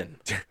rope you in.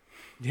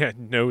 Yeah,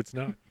 no, it's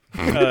not.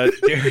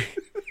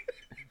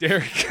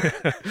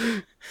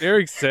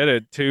 Derek said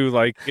it too.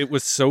 Like, it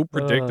was so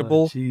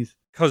predictable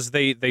because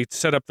they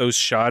set up those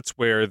shots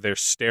where they're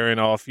staring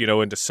off,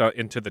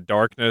 into the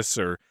darkness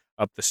or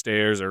up the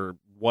stairs or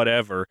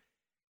whatever,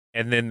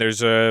 and then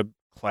there's a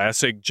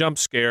classic jump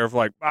scare of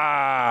like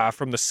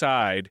from the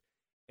side.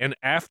 And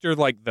after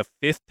like the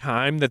 5th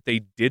time that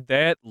they did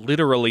that,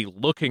 literally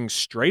looking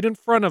straight in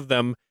front of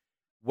them,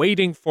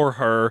 waiting for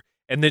her,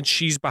 and then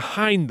she's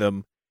behind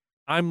them,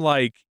 I'm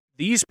like,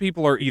 these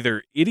people are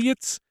either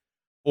idiots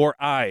or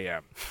I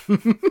am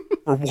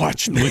for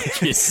watching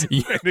this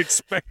and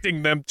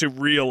expecting them to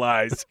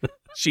realize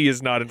she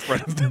is not in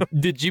front of them.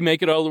 Did you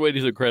make it all the way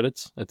to the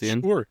credits at the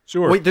end?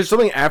 Sure. Wait, there's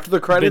something after the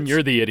credits? Then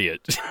you're the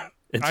idiot.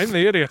 I'm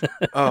the idiot.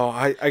 Oh,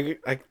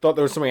 I thought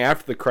there was something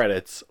after the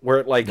credits where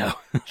it like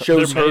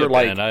shows her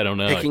like I don't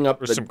know. picking up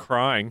There's some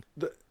crying.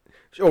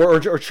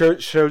 Or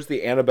shows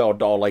the Annabelle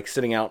doll like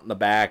sitting out in the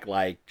back,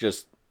 like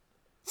just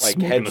like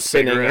Smoking head a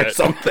spinning or cigarette.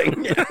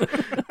 something. Yeah.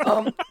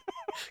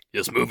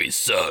 This movie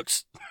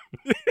sucks.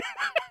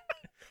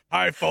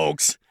 Hi,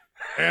 folks.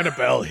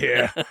 Annabelle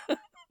here.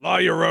 La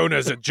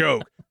Llorona's a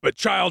joke, but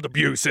child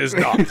abuse is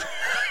not.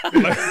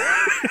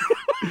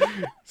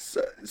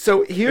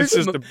 So here's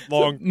It's just a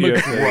long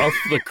McGruff,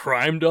 the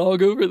crime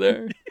dog over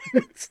there.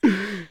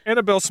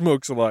 Annabelle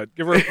smokes a lot.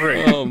 Give her a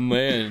break. Oh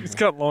man, She's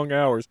got long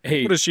hours.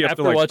 hey, What does she have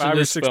after to like watching 5 or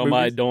this 6 film,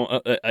 movies?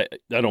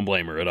 I don't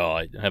blame her at all.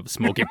 I have a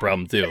smoking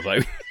problem too. If I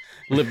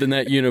lived in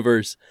that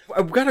universe,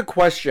 I've got a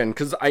question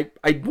because I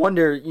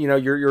wonder,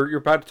 you're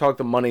about to talk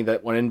the money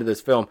that went into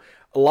this film.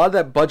 a lot of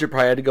that budget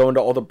probably had to go into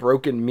all the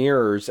broken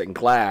mirrors and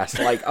glass.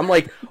 Like, I'm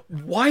like,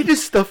 why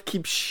does stuff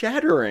keep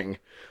shattering?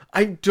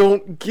 I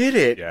don't get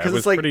it. Yeah, it Because was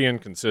it's like pretty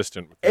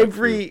inconsistent. With that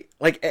too.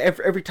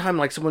 every time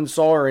like someone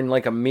saw her in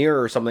like a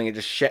mirror or something, it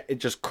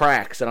just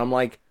cracks, and I'm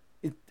like,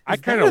 I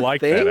kind of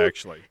like that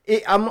actually.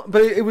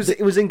 But it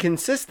was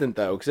inconsistent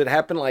though, because it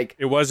happened like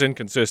It was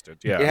inconsistent.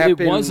 Yeah.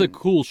 It It was a happened-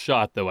 cool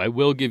shot, though. I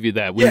will give you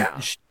that. When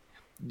Yeah.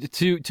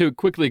 To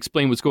quickly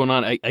explain what's going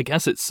on, I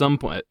guess at some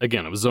point,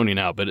 again, I was zoning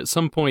out, but at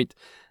some point,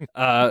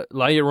 La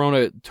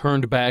Llorona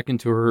turned back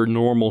into her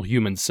normal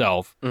human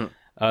self,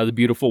 the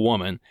beautiful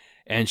woman,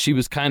 and she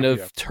was kind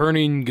of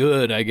turning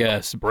good, I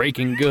guess,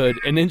 breaking good.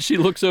 And then she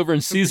looks over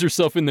and sees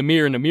herself in the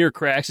mirror, and the mirror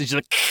cracks, and she's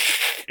like,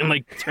 and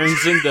like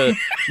turns into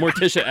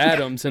Morticia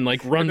Adams and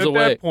like runs At away.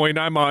 that point,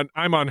 I'm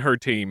on her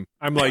team.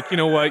 I'm like, you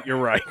know what? You're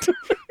right.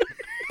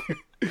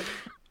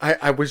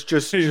 I was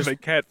just They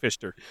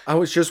catfished her. I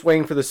was just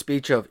waiting for the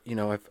speech of,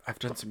 I've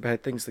done some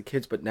bad things to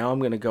kids, but now I'm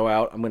going to go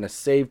out, I'm going to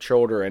save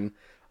children,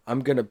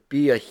 I'm going to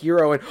be a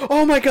hero, and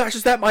oh my gosh,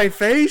 is that my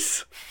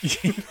face?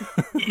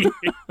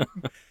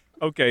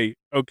 Okay,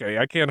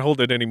 I can't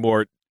hold it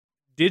anymore.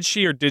 Did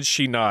she or did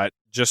she not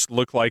just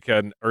look like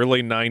an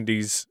early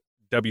 90s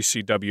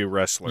WCW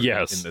wrestler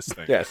Yes. in this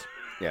thing? Yes.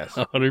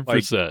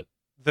 100%.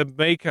 The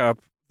makeup,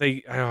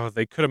 they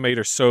could have made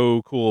her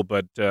so cool,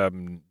 but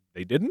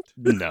they didn't?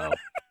 No.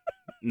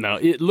 No,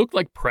 it looked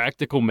like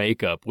practical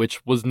makeup,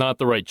 which was not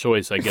the right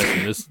choice, I guess,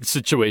 in this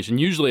situation.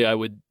 Usually I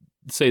would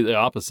say the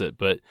opposite,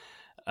 but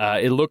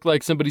it looked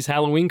like somebody's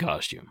Halloween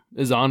costume,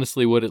 is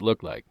honestly what it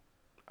looked like.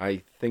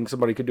 I think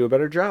somebody could do a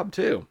better job,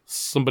 too.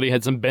 Somebody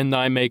had some Ben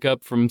Nye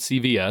makeup from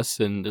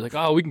CVS, and they're like,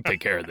 oh, we can take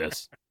care of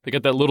this. They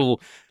got that little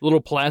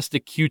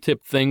plastic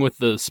Q-tip thing with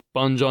the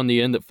sponge on the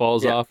end that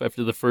falls Yeah. off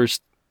after the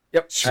first.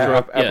 Yep. Sure.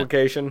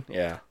 Application.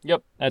 Yeah.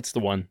 Yep, that's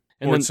the one.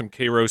 And Poured then some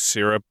K-Rose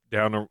syrup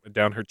down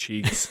her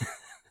cheeks.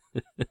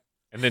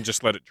 And then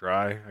just let it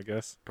dry, I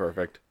guess.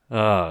 Perfect.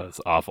 oh, it's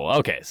awful.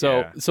 Okay,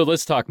 so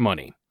let's talk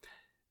money.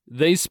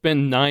 They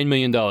spend $9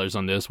 million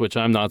on this, which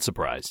I'm not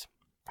surprised.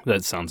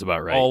 That sounds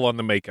about right. All on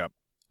the makeup.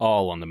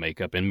 All on the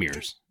makeup and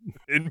mirrors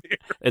In mirrors.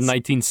 and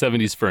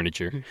 1970s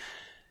furniture.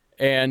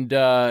 And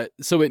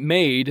so it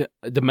made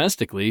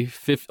domestically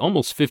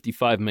almost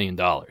 $55 million.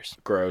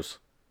 Gross.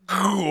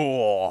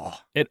 Cool.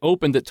 It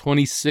opened at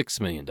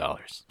 $26 million.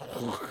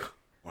 Wow.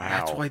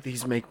 That's why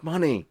these make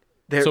money.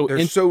 They're So so,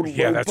 in- so low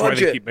Yeah, that's why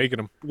budget. they keep making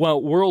them.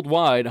 Well,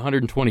 worldwide,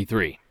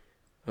 123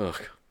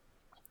 Ugh.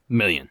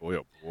 million. Boy,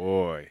 oh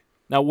boy.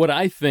 Now, what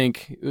I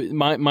think,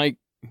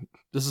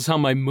 this is how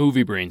my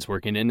movie brain's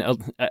working, and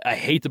I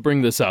hate to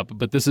bring this up,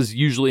 but this is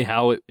usually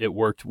how it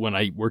worked when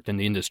I worked in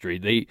the industry.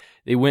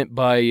 They went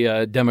by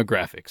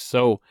demographics.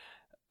 So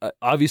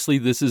obviously,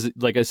 this is,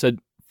 like I said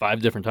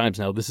 5 different times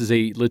now, this is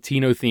a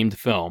Latino-themed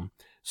film.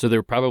 So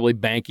they're probably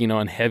banking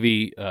on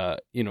heavy,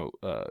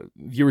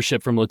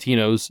 viewership from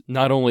Latinos,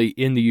 not only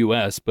in the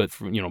U.S. but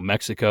from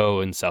Mexico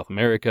and South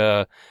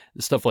America,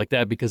 stuff like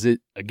that. Because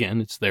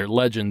it's their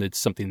legend. It's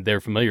something they're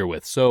familiar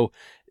with. So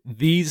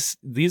these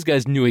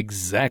guys knew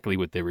exactly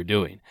what they were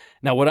doing.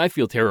 Now, what I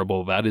feel terrible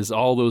about is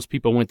all those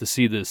people went to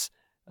see this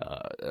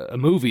a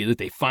movie that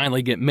they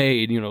finally get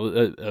made.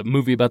 A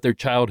movie about their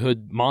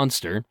childhood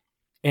monster,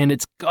 and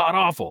it's god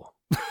awful.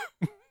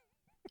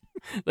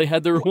 They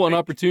had their one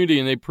opportunity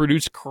and they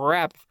produced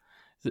crap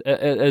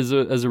as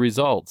a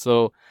result.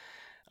 So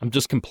I'm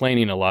just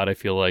complaining a lot, I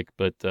feel like,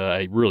 but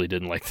I really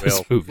didn't like this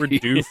movie. We're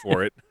due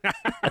for it.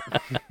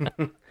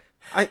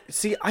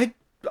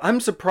 I'm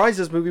surprised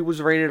this movie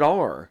was rated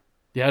R.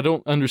 Yeah, I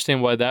don't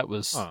understand why that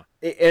was. Huh.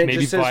 It Maybe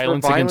just says for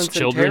violence against and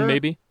children, terror?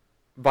 maybe?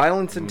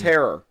 Violence and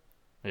terror.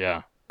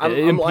 Yeah. I'm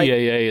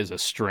MPAA is a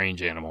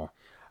strange animal.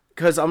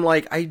 Because I'm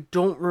like, I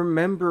don't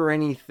remember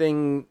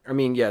anything. I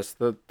mean, yes,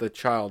 the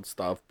child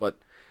stuff, but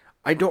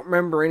I don't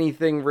remember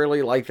anything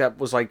really like that.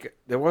 Was like,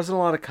 there wasn't a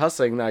lot of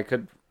cussing that I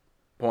could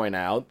point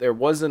out. There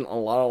wasn't a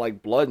lot of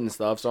like blood and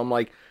stuff. So I'm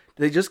like,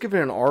 did they just give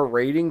it an R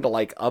rating to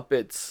like up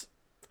its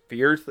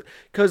fear?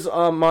 Because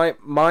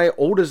my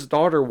oldest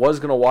daughter was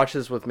gonna watch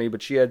this with me,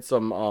 but she had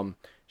some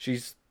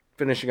she's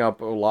finishing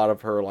up a lot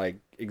of her like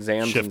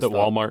exams. Shift and at stuff.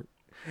 Walmart.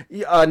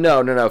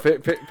 No.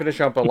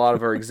 Finishing up a lot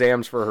of her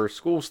exams for her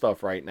school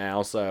stuff right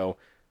now, so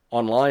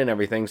online and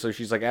everything. So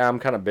she's like, I'm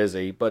kind of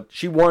busy, but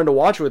she wanted to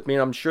watch it with me,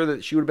 and I'm sure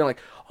that she would have been like,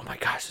 oh my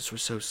gosh, this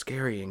was so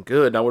scary and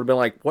good. And I would have been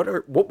like,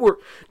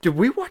 did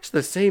we watch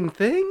the same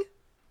thing?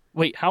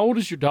 Wait, how old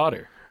is your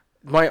daughter?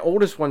 My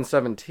oldest one's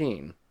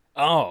 17.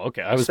 Oh,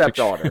 okay. I was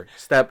Stepdaughter.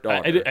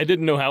 I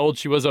didn't know how old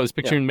she was. I was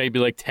picturing maybe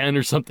like 10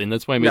 or something.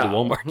 That's why I made the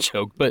No. Walmart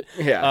joke. But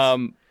Yes.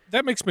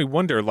 That makes me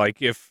wonder,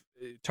 like, if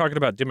talking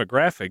about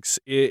demographics,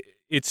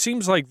 it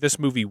seems like this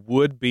movie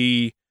would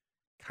be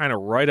kind of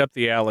right up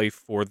the alley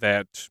for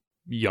that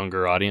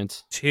younger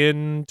audience.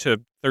 10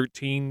 to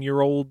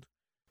 13-year-old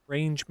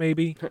range,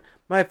 maybe.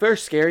 My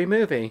first scary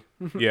movie.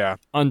 Yeah.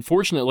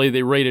 Unfortunately,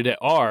 they rated it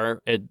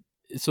R,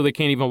 so they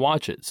can't even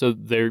watch it. So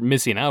they're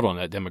missing out on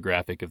that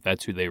demographic if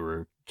that's who they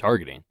were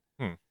targeting.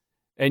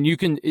 And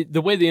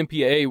the way the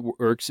MPAA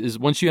works is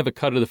once you have a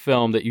cut of the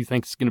film that you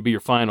think is going to be your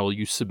final,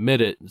 you submit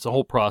it. It's a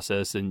whole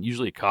process, and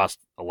usually it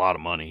costs a lot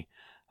of money.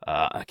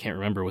 I can't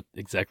remember what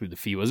exactly the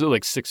fee was. It was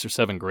like $6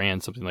 or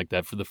 $7 something like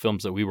that for the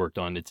films that we worked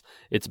on.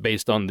 It's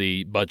based on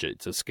the budget.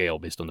 It's a scale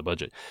based on the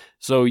budget.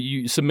 So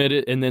you submit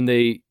it, and then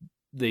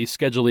they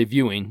schedule a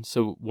viewing.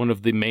 So one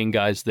of the main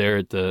guys there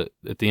at the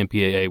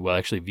MPAA will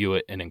actually view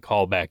it and then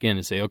call back in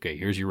and say, okay,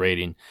 here's your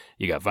rating.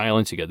 You got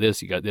violence, you got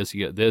this, you got this,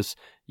 you got this,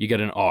 you got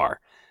an R.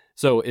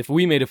 So if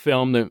we made a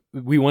film that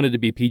we wanted to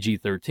be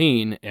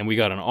PG-13 and we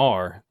got an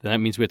R, then that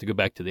means we have to go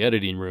back to the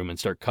editing room and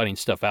start cutting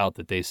stuff out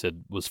that they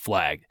said was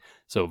flagged.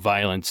 So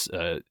violence,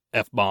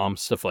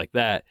 F-bombs, stuff like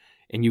that.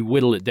 And you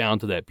whittle it down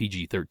to that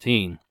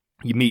PG-13.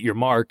 You meet your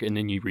mark, and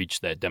then you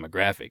reach that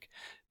demographic.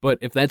 But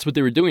if that's what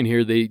they were doing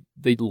here, they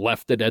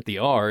left it at the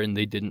R, and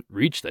they didn't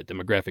reach that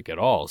demographic at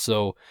all.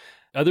 So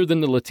other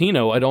than the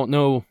Latino, I don't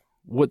know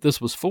what this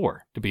was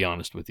for, to be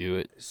honest with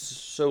you.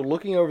 So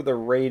looking over the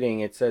rating,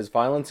 it says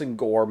violence and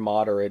gore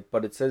moderate,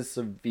 but it says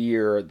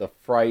severe, the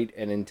fright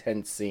and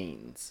intense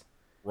scenes.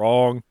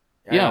 Wrong.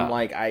 And Yeah. I'm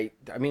like, I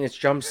mean, it's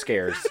jump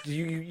scares.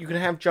 You can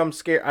have jump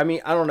scare. I mean,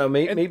 I don't know.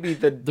 Maybe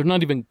They're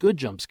not even good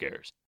jump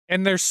scares.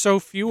 And there's so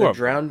few the of them.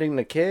 drowning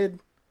the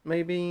kid.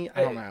 Maybe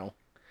I don't know.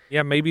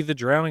 Yeah, maybe the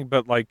drowning,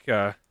 but like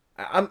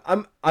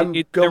I'm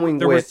it going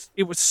with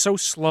it was so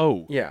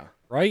slow. yeah.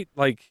 Right?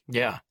 Like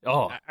Yeah.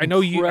 Oh, I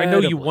know you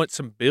incredibly. want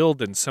some build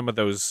in some of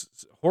those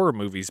horror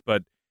movies,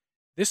 but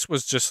this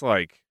was just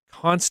like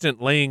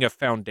constant laying a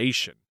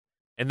foundation.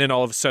 And then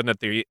all of a sudden at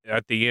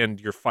the end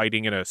you're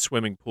fighting in a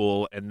swimming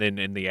pool and then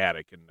in the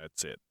attic, and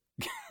that's it.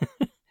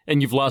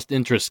 And you've lost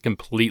interest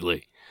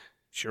completely.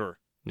 Sure.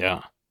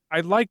 Yeah.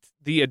 I liked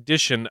the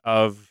addition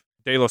of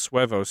De Los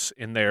Huevos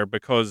in there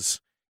because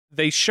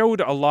they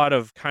showed a lot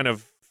of kind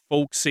of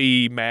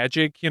folksy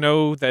magic,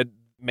 that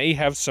may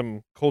have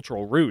some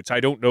cultural roots. I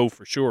don't know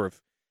for sure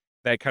if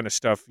that kind of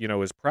stuff,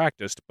 is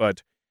practiced,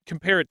 but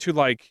compare it to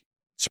like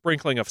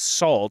sprinkling of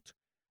salt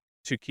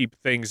to keep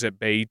things at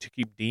bay, to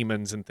keep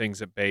demons and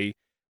things at bay.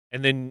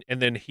 And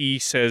then he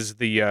says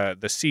the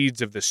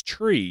seeds of this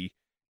tree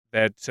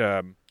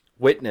that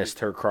Witnessed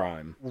her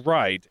crime.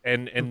 right,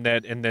 and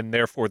then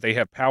therefore they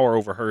have power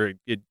over her.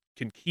 It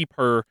can keep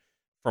her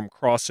from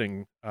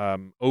crossing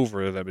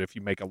over them if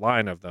you make a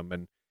line of them.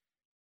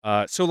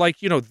 And so like,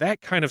 that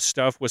kind of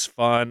stuff was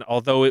fun,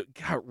 although it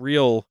got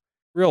real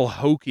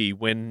hokey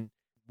when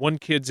one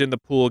kid's in the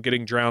pool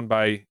getting drowned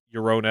by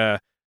Llorona.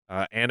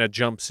 Anna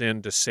jumps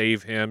in to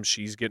save him.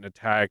 She's getting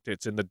attacked.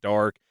 It's in the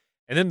dark.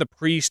 And then the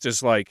priest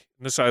is like,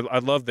 I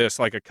love this,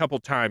 like a couple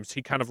times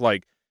he kind of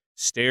like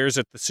stares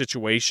at the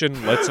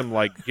situation, lets him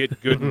like get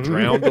good and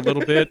drowned a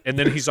little bit. And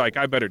then he's like,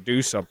 I better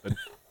do something.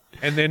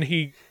 And then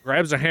he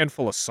grabs a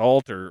handful of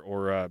salt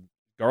or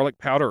garlic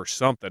powder or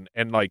something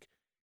and like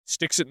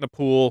sticks it in the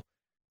pool,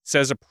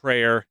 says a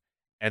prayer,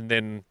 and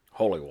then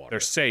Holy water. they're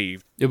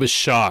saved. It was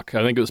shock.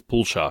 I think it was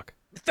pool shock.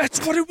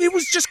 That's what it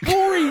was, just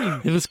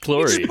chlorine. It was He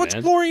chlorine, just puts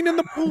man. chlorine in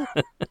the pool.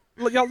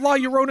 La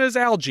Llorona is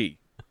algae.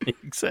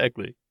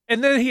 Exactly.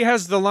 And then he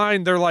has the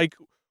line, they're like,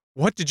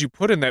 what did you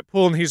put in that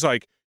pool? And he's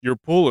like, your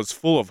pool is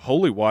full of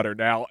holy water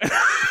now.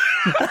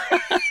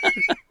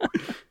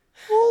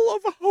 Full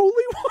of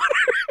holy water.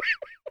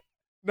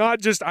 Not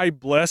just I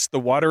bless the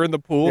water in the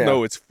pool. Yeah.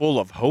 No, it's full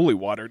of holy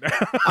water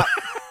now.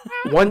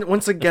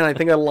 Once again, I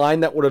think a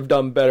line that would have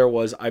done better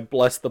was "I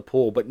bless the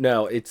pool," but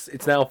no, it's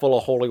now full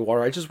of holy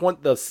water. I just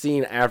want the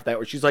scene after that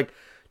where she's like,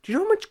 "Do you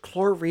know how much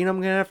chlorine I'm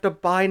gonna have to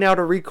buy now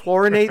to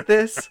rechlorinate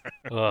this?"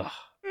 Ugh.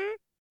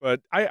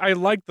 But I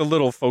like the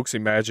little folksy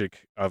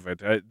magic of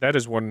it. That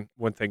is one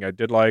thing I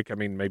did like. I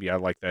mean, maybe I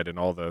like that in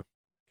all the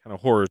kind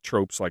of horror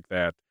tropes like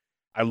that.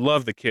 I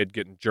love the kid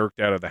getting jerked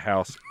out of the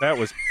house. That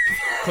was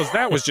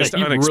just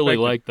You unexpected. really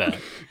like that.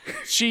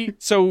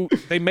 So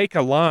they make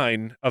a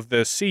line of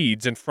the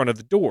seeds in front of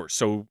the door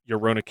so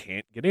Llorona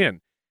can't get in.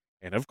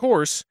 And of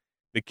course,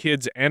 the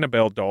kid's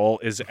Annabelle doll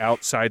is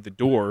outside the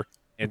door,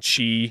 and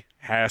she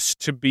has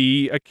to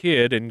be a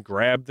kid and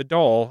grab the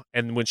doll.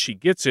 And when she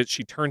gets it,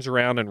 she turns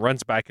around and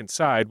runs back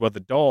inside while the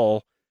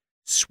doll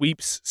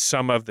sweeps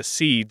some of the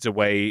seeds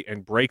away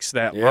and breaks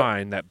that Yep.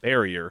 line, that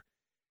barrier.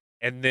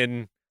 And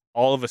then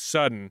all of a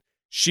sudden,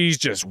 she's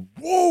just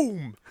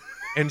boom,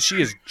 and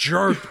she is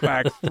jerked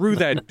back through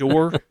that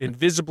door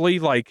invisibly.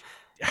 Like,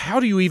 how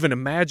do you even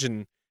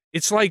imagine?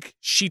 It's like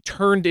she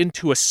turned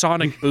into a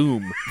sonic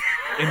boom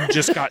and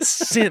just got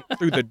sent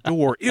through the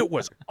door. It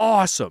was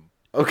awesome.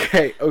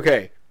 Okay.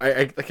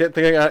 I can't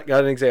think I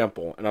got an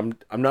example, and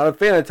I'm not a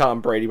fan of Tom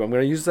Brady, but I'm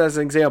going to use this as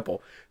an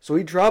example. So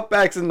he drop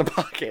backs in the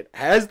pocket,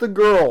 has the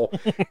girl,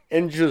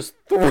 and just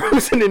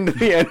throws it into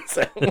the end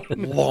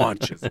zone.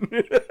 Launches.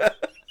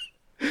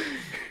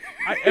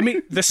 I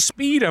mean, the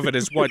speed of it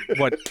is what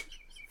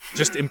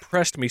just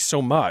impressed me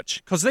so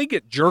much, because they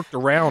get jerked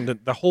around in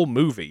the whole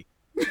movie.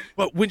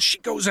 But when she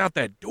goes out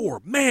that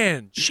door,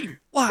 man, she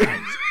flies.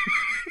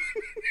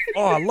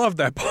 Oh, I love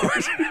that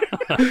part.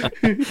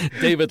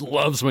 David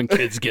loves when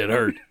kids get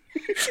hurt.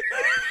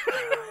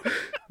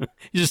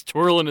 He's just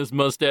twirling his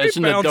mustache They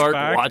in the bounce dark,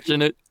 back.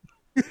 watching it.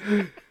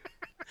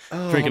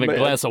 Oh, drinking a man.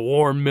 glass of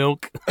warm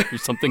milk or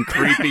something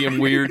creepy and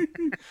weird.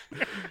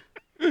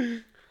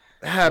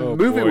 That Oh,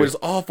 movie boy. was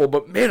awful,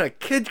 but man, a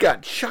kid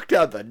got chucked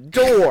out the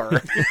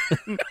door.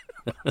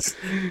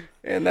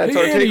 And that's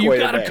our Hey, Andy, you takeaway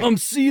gotta today. come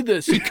see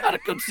this. You gotta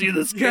come see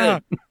this kid. Yeah.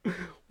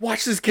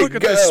 Watch this kid Look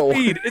at go. the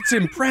speed. It's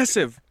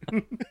impressive.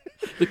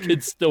 The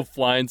kid's still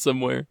flying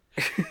somewhere.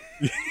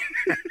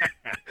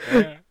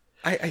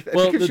 I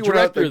Well, think if the she went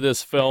out director there- of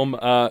this film,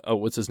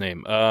 what's his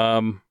name?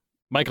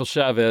 Michael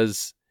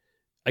Chavez.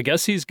 I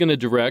guess he's going to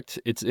direct.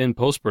 It's in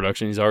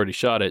post-production. He's already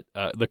shot it.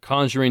 The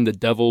Conjuring: The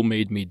Devil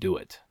Made Me Do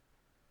It.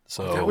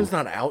 So that one's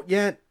not out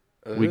yet.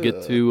 we get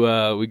Ugh.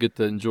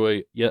 to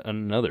enjoy yet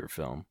another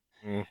film.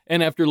 Mm.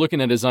 And after looking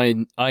at his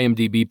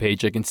IMDb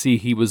page, I can see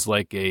he was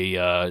like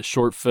a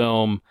short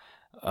film,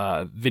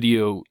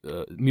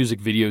 music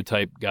video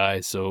type guy.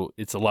 So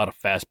it's a lot of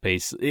fast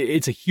pace.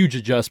 It's a huge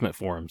adjustment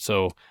for him.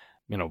 So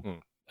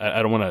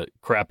I don't want to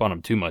crap on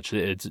him too much.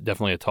 It's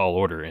definitely a tall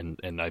order. And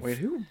Wait,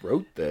 who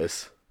wrote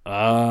this?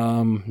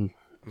 I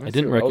Let's see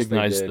didn't what else they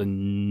recognize did. the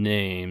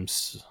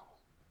names.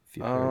 If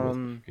you bear with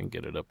me, I can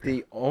get it up here.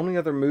 The only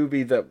other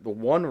movie that the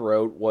one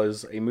wrote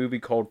was a movie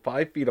called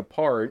 5 Feet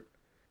Apart,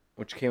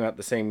 which came out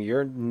the same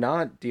year,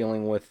 not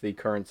dealing with the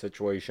current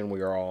situation we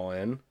are all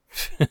in.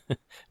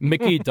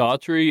 Mickey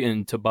Daughtry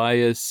and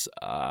Tobias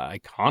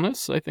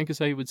Iconis, I think is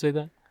how you would say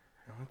that.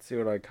 Let's see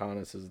what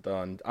Iconis has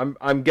done.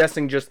 I'm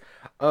guessing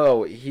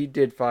he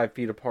did 5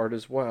 Feet Apart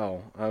as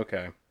well.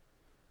 Okay.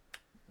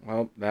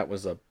 Well, that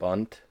was a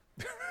bunt.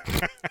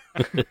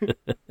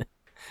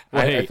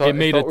 Well, hey, it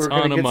made a we were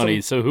gonna ton of get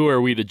money, some- so who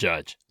are we to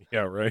judge? Yeah,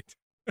 right.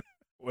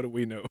 What do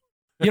we know?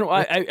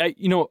 I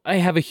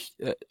have I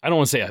don't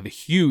want to say I have a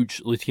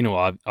huge Latino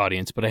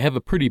audience, but I have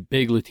a pretty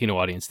big Latino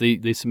audience.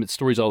 They submit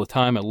stories all the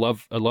time. I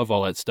love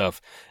all that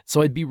stuff.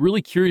 So I'd be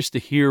really curious to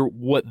hear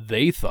what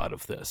they thought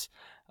of this.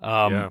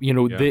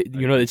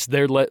 It's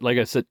their like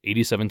I said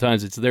 87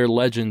 times. It's their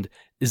legend.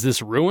 Is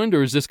this ruined,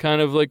 or is this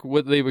kind of like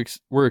what they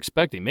were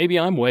expecting? Maybe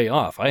I'm way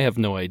off. I have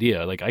no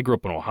idea. Like, I grew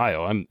up in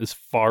Ohio. I'm as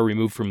far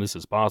removed from this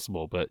as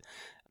possible, but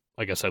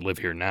I guess I live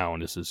here now,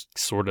 and this is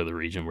sort of the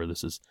region where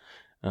this is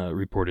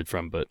reported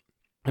from. But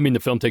I mean, the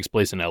film takes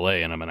place in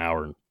L.A., and I'm an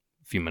hour and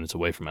a few minutes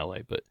away from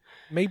L.A. But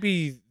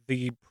Maybe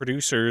the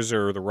producers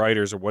or the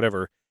writers or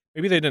whatever,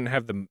 maybe they didn't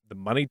have the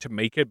money to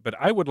make it, but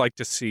I would like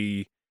to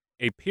see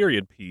a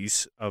period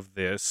piece of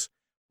this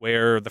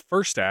where the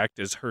first act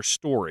is her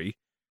story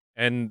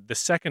and the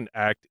second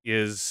act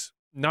is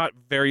not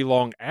very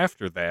long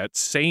after that,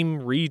 same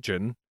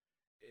region,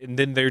 and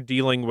then they're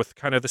dealing with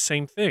kind of the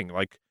same thing.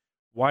 Like,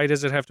 why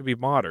does it have to be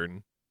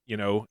modern,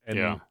 And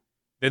Yeah.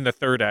 then the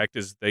third act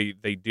is they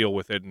deal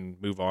with it and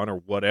move on or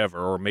whatever,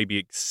 or maybe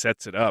it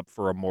sets it up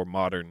for a more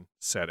modern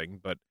setting.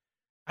 But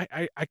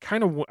I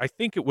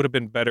think it would have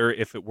been better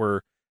if it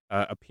were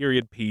a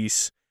period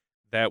piece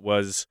that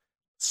was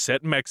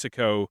set in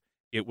Mexico.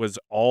 It was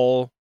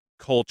all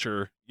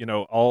culture,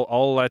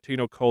 all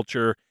Latino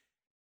culture,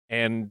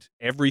 and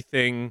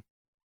everything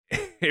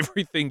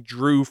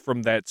drew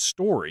from that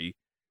story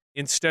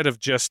instead of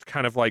just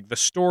kind of like the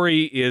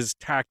story is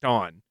tacked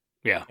on.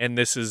 yeah, And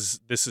this is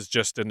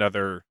just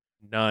another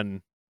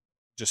nun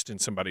just in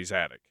somebody's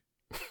attic.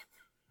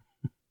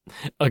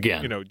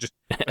 again, Just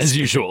as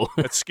usual.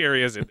 as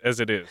scary as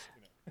it is.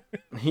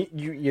 When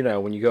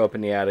you go up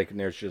in the attic and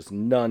there's just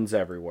nuns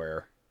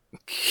everywhere.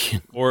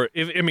 Or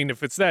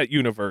if it's that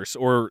universe,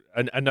 or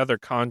another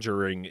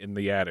Conjuring in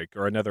the attic,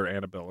 or another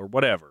Annabelle, or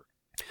whatever.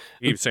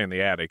 He was saying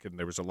the attic, and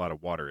there was a lot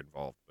of water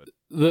involved. But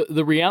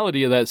The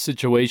reality of that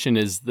situation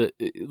is that,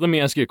 let me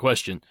ask you a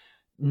question.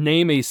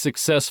 Name a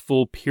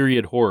successful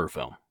period horror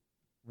film.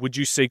 would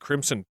you say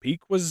Crimson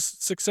Peak was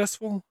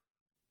successful?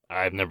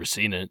 I've never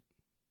seen it.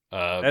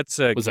 That's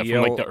was that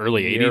from like the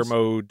early 80s?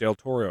 Guillermo del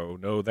Toro.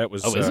 No, that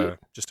was is it?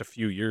 just a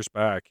few years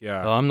back.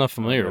 Yeah, Oh, I'm not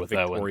familiar A with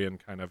that one. Victorian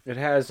kind of. It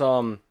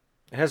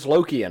has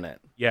Loki in it.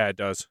 Yeah, it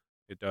does.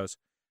 It does.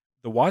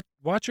 The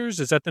Watchers,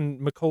 is that the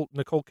Nicole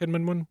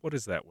Kidman one? What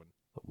is that one?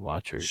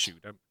 Watchers.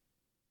 Shoot,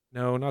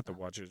 no, not the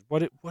Watchers.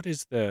 What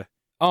is the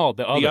Oh,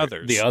 the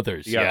Others? The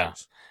others. The yeah.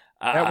 Others.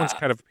 That one's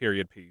kind of a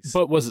period piece.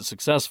 But was it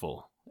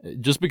successful?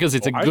 Just because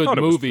it's Oh, a I good thought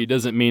it was movie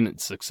doesn't mean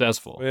it's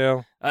successful.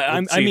 well, I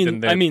let's see,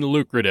 then I mean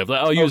lucrative.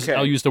 I'll use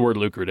Okay. the word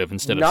lucrative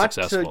instead of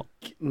successful.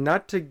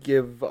 Not to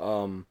give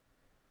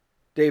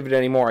David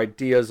any more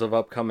ideas of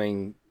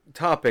upcoming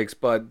topics,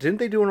 but didn't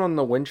they do it on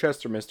the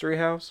Winchester Mystery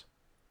House?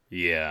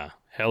 Yeah,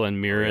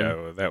 Helen Mirren. yeah,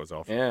 well, that was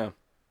awful. Yeah.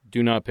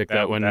 Do not pick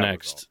that one was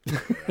next.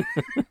 awful.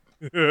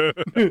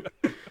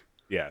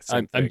 Yeah,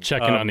 same I'm thing.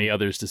 checking on the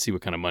others to see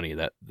what kind of money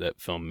that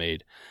film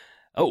made.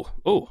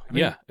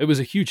 Yeah, it was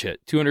a huge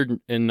hit, $209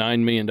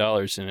 million,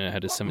 and it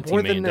had a $17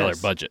 More than million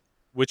this. budget.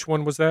 Which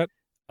one was that?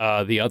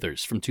 The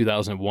Others from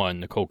 2001,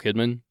 Nicole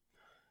Kidman,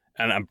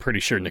 and I'm pretty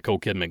sure Nicole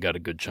Kidman got a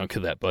good chunk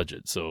of that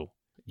budget. So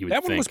you would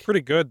That think one was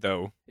pretty good,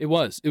 though. it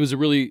was a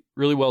really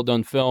really well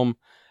done film,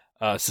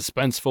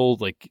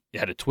 suspenseful. Like, it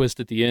had a twist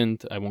at the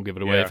end. I won't give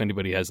it away Yeah. if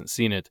anybody hasn't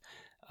seen it.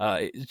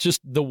 It's just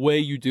the way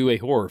you do a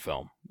horror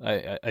film.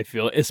 I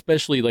feel,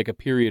 especially like a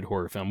period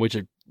horror film, which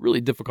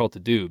really difficult to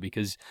do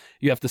because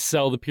you have to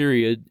sell the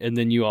period and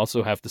then you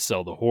also have to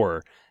sell the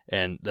horror,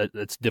 and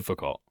that's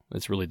difficult.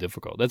 It's really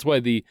difficult. That's why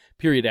the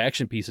period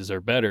action pieces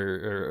are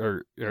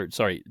better,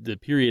 the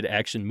period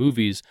action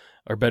movies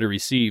are better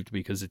received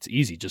because it's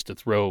easy just to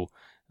throw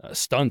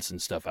stunts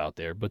and stuff out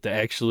there, but to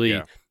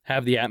actually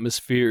have the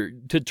atmosphere,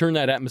 to turn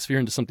that atmosphere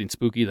into something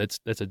spooky, that's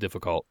a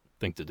difficult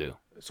thing to do.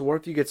 So what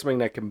if you get something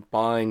that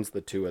combines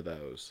the two of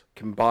those,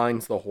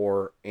 combines the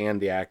horror and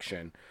the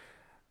action?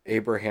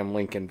 Abraham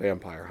Lincoln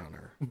Vampire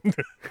Hunter.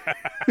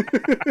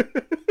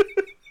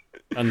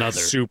 Another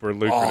super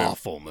lucrative,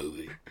 awful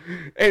movie.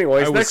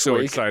 Anyways, I was next so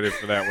week. excited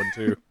for that one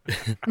too.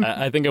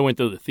 I think I went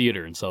to the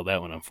theater and saw that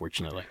one,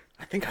 unfortunately.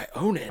 I think I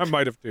own it. I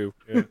might have too.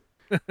 Yeah.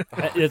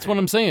 That's what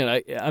I'm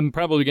saying. I'm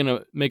probably going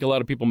to make a lot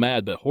of people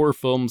mad, but horror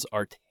films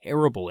are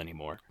terrible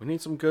anymore. We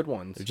need some good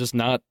ones. They're just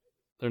not.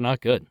 They're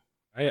not good.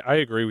 I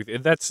agree with you.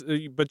 That's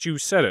but you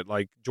said it.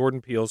 Like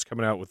Jordan Peele's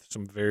coming out with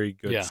some very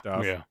good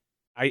stuff. Yeah.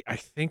 I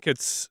think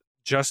it's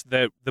just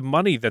that the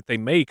money that they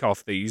make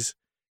off these,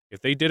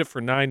 if they did it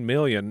for $9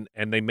 million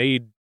and they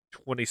made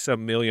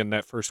 20-some million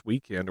that first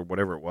weekend or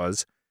whatever it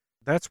was,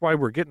 that's why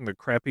we're getting the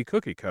crappy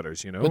cookie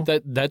cutters, you know?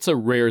 But that's a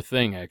rare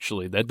thing,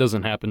 actually. That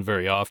doesn't happen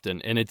very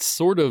often. And it's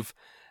sort of,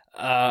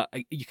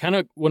 you kind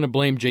of want to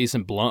blame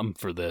Jason Blum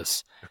for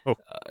this. Oh.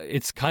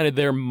 It's kind of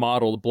their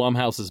model,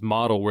 Blumhouse's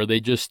model, where they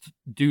just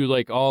do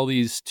like all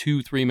these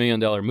 $2-3 million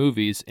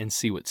movies and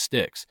see what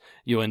sticks.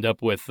 You end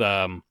up with,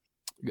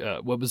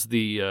 what was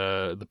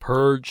the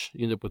Purge?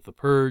 You end up with The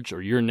Purge,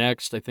 or You're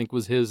Next, I think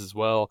was his as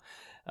well.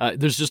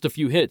 There's just a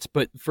few hits,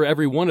 but for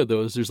every one of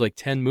those, there's like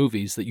 10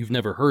 movies that you've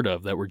never heard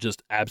of that were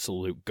just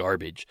absolute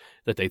garbage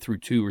that they threw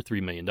 $2 or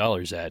 $3 million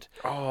at.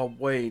 Oh,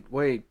 wait.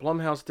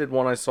 Blumhouse did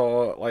one I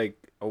saw like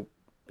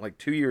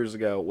 2 years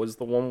ago. It was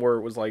the one where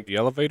it was like The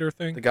elevator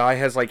thing? the guy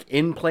has like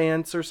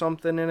implants or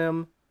something in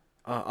him.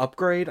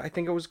 Upgrade, I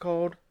think it was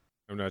called.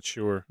 I'm not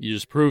sure. You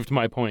just proved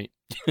my point.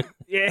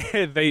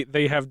 Yeah,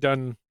 they have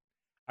done.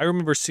 I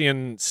remember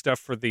seeing stuff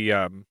for the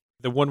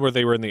one where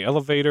they were in the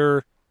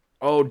elevator.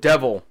 Oh,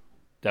 Devil.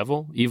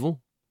 Devil?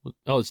 Evil?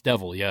 Oh, it's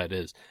Devil. Yeah, it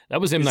is.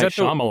 That was M. Is Night that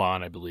the-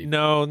 Shyamalan, I believe.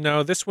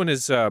 No, this one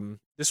is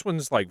this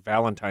one's like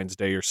Valentine's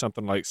Day or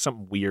something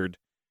weird.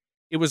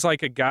 It was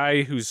like a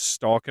guy who's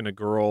stalking a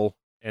girl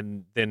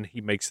and then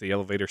he makes the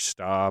elevator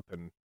stop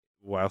and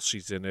while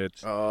she's in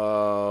it.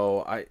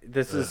 Oh,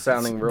 this is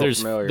sounding real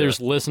familiar. There's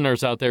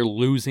listeners out there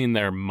losing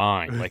their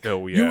mind. Like,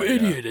 Oh, yeah, you yeah.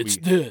 idiot, it's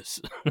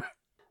this.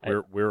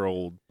 We're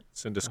old.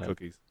 Send us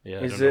cookies. Yeah,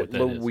 I Is don't know it what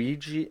that is.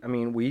 Luigi? I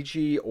mean,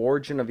 Ouija,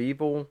 Origin of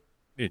Evil?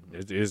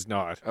 It is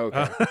not.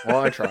 Okay,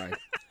 well, I tried.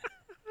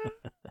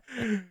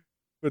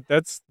 But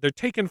they're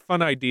taking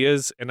fun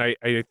ideas and I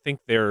think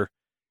they're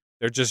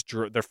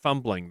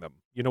fumbling them.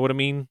 You know what I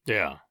mean?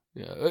 Yeah.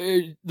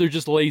 They're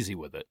just lazy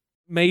with it.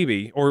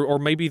 Maybe, or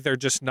maybe they're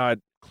just not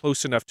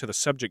close enough to the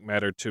subject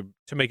matter to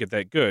make it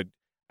that good.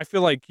 I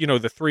feel like,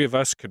 the three of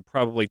us could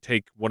probably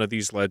take one of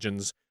these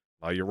legends,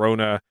 La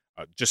Llorona,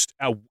 just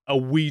a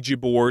Ouija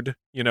board,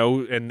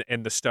 and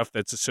the stuff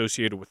that's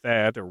associated with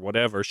that or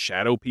whatever,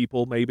 Shadow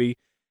People maybe.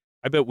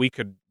 I bet we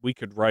could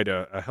write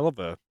a hell of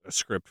a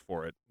script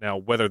for it. Now,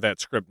 whether that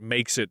script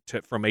makes it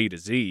from A to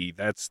Z,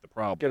 that's the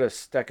problem. Get a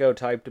Stecco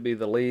type to be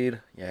the lead.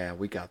 Yeah,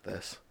 we got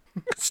this.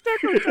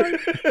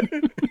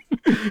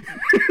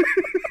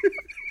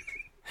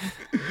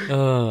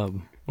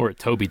 Or a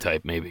Toby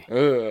type, maybe.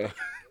 Ugh.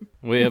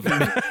 We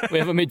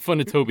haven't made fun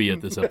of Toby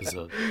yet this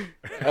episode.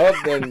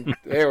 Oh, then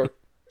there.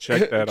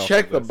 Check that off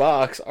Check the the list.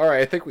 box. All right,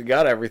 I think we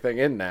got everything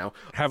in now.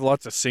 Have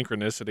lots of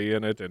synchronicity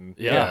in it, and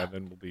Yeah.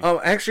 then we'll be.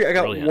 Actually, I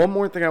got Brilliant. one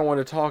more thing I want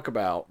to talk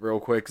about real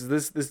quick. 'Cause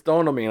this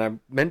dawned on me, and I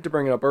meant to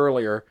bring it up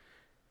earlier.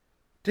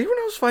 Did anyone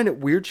else find it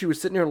weird she was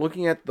sitting there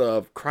looking at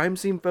the crime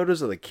scene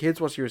photos of the kids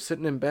while she was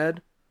sitting in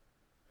bed?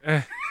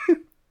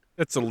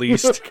 That's the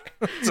least.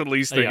 That's the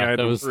least thing Yeah, I had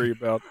that to was- worry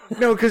about.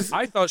 No, because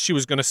I thought she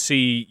was going to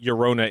see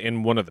Llorona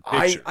in one of the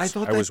pictures. I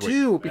thought that was waiting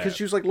too, for because that.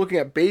 she was like looking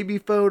at baby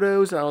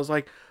photos, and I was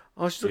like,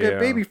 oh, she's looking at Yeah.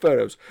 baby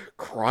photos.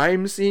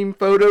 Crime scene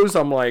photos?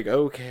 I'm like,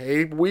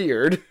 okay,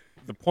 weird.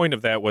 The point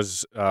of that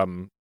was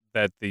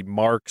that the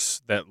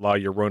marks that La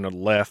Llorona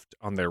left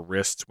on their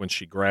wrists when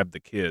she grabbed the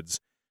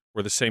kids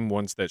were the same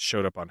ones that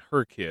showed up on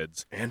her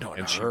kids, And on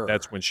and her.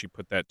 that's when she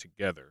put that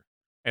together.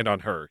 And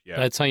on her, yeah.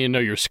 That's how you know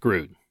you're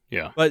screwed.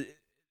 Yeah. But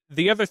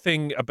the other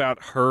thing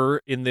about her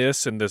in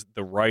this and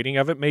the writing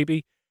of it,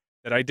 maybe,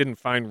 that I didn't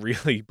find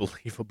really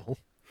believable,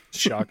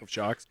 shock of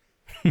shocks,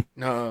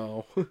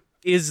 No.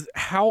 is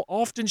how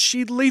often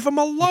she'd leave him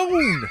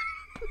alone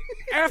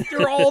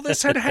after all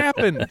this had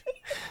happened.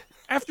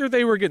 After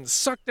they were getting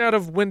sucked out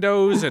of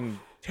windows and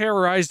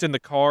terrorized in the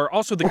car.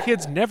 Also, the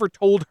kids never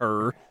told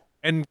her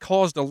and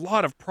caused a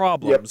lot of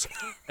problems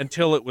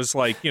until it was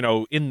like,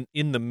 in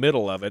the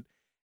middle of it.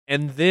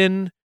 And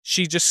then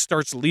she just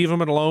starts leaving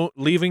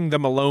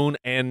them alone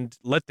and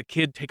let the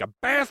kid take a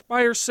bath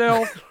by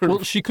herself.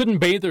 Well, she couldn't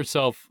bathe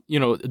herself,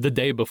 the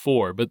day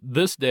before. But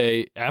this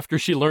day, after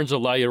she learns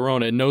of La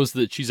Llorona and knows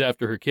that she's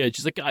after her kid,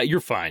 she's like, you're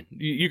fine.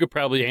 You could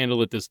probably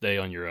handle it this day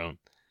on your own.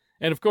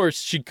 And of course,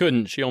 she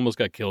couldn't. She almost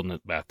got killed in the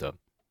bathtub.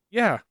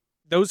 Yeah,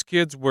 those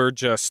kids were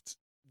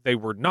they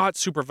were not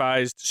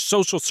supervised.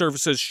 Social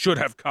services should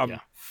have come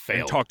and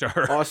Failed. talked to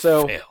her.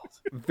 Also, Failed.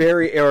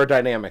 very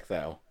aerodynamic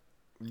though.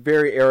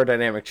 Very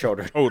aerodynamic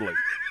children. Totally.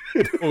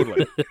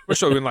 We're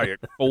so in like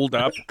fold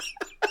up.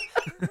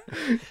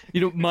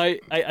 You know,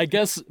 I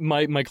guess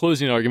my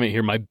closing argument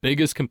here, my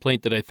biggest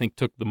complaint that I think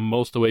took the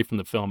most away from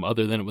the film,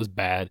 other than it was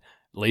bad,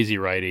 lazy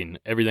writing,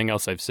 everything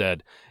else I've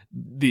said,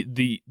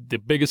 the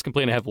biggest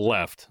complaint I have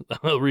left,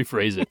 I'll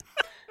rephrase it.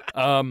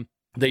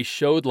 They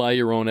showed La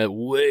Llorona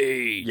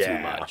way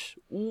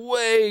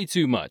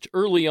too much.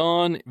 Early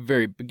on,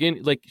 very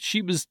beginning, like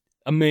she was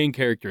a main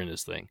character in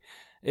this thing.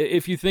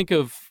 If you think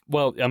of,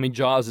 well, I mean,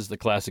 Jaws is the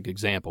classic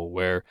example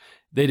where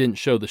they didn't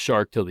show the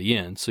shark till the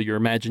end, so your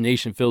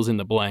imagination fills in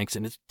the blanks,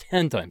 and it's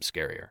 10 times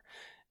scarier.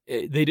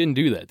 They didn't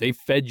do that. They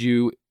fed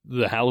you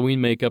the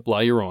Halloween makeup La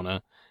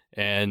Llorona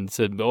and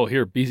said, oh,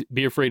 here, be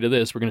afraid of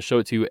this. We're going to show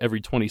it to you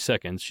every 20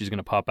 seconds. She's going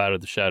to pop out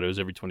of the shadows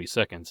every 20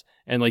 seconds.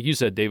 And like you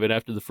said, David,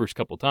 after the first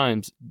couple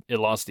times, it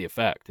lost the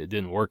effect. It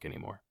didn't work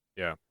anymore.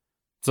 Yeah.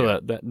 So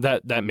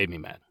that made me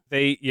mad.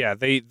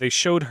 They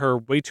showed her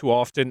way too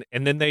often,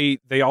 and then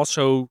they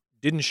also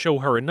didn't show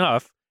her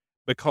enough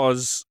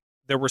because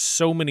there were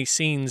so many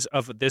scenes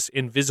of this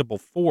invisible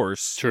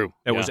force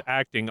that was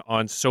acting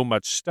on so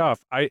much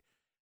stuff.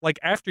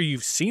 After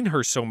you've seen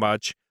her so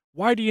much,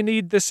 why do you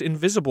need this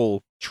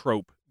invisible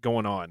trope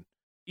going on?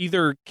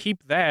 Either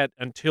keep that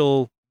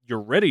until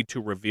you're ready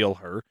to reveal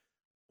her,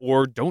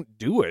 or don't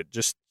do it.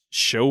 Just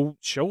show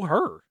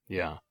her.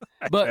 Yeah.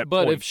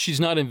 But if she's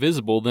not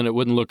invisible, then it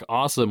wouldn't look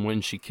awesome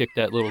when she kicked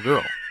that little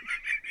girl.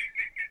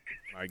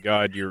 My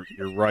God, you're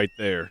right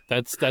there.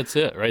 That's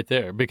it right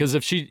there. Because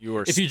if you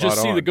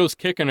just see on. the ghost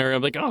kicking her,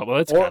 I'm like, oh, well,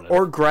 that's kind of...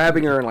 Or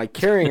grabbing her and like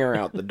carrying her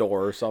out the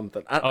door or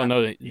something.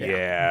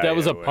 That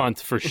was a punt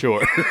for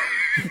sure.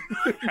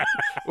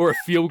 Or a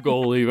field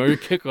goal even, or a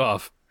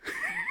kickoff.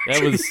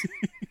 That was...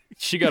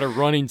 She got a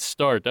running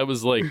start. That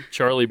was like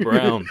Charlie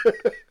Brown.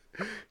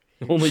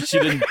 Only she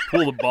didn't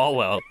pull the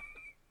ball out.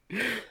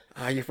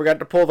 You forgot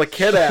to pull the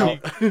kid out.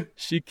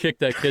 She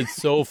kicked that kid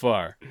so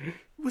far.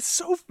 It was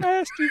so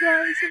fast, you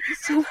guys. It was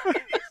so fast.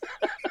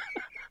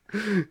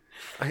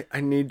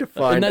 I need to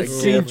find. And that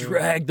scene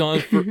dragged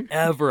on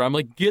forever. I'm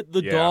like, get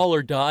the doll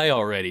or die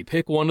already.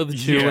 Pick one of the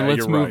two and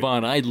let's move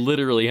on. I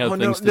literally have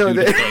things to do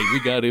today. We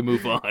got to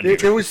move on.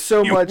 There was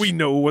so much. We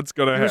know what's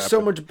going to happen. There was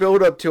so much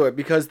build up to it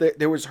because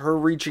there was her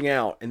reaching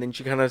out and then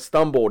she kind of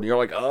stumbled. And you're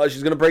like, oh,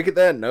 she's going to break it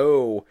then.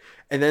 No.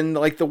 And then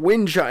like the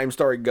wind chime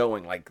started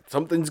going. Like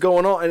something's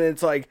going on. And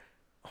it's like,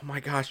 oh my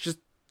gosh, just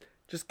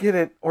get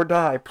it or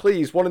die,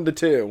 please. One of the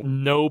two.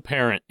 No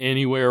parent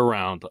anywhere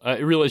around. I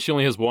realize she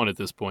only has one at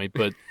this point,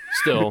 but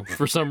still,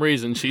 for some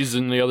reason, she's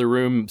in the other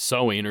room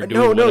sewing or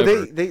doing whatever.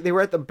 No, they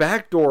were at the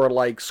back door,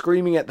 like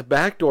screaming at the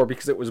back door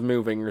because it was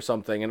moving or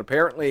something. And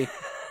apparently,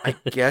 I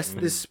guess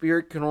this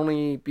spirit can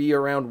only be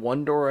around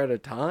one door at a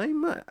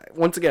time.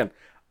 Once again,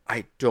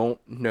 I don't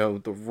know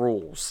the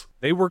rules.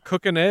 They were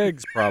cooking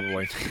eggs,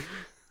 probably.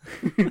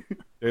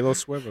 De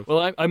los huevos.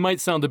 Well, I might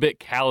sound a bit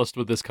calloused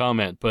with this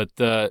comment, but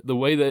the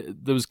way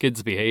that those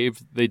kids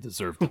behaved, they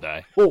deserve to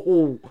die.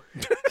 Oh,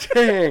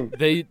 dang.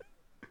 They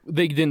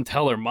didn't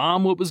tell their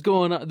mom what was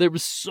going on. There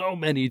was so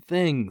many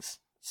things.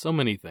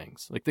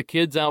 Like the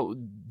kids out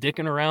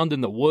dicking around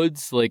in the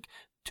woods. Like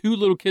 2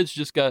 little kids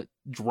just got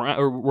drowned,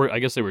 or I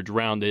guess they were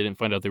drowned. They didn't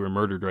find out they were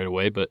murdered right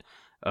away, but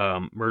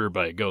murdered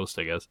by a ghost,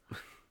 I guess.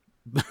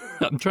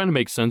 I'm trying to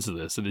make sense of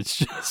this, and it's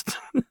just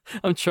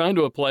I'm trying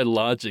to apply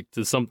logic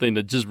to something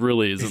that just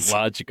really isn't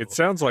logical. It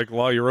sounds like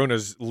La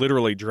Llorona's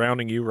literally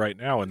drowning you right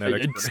now in that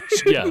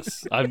explanation.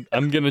 Yes,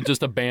 I'm gonna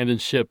just abandon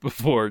ship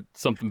before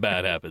something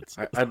bad happens.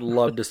 I'd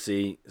love to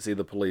see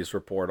the police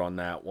report on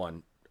that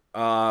one.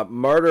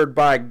 Murdered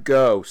by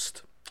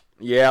ghost.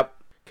 Yep,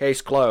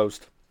 case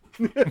closed.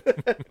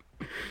 I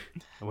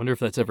wonder if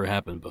that's ever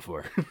happened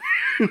before.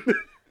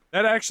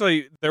 That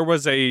actually, there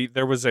was a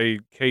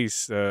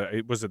case.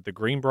 Was it the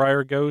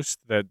Greenbrier ghost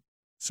that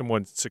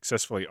someone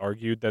successfully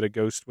argued that a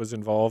ghost was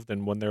involved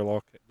and won their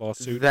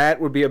lawsuit?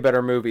 That would be a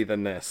better movie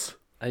than this.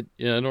 I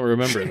don't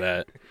remember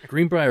that.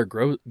 Greenbrier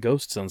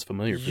ghost sounds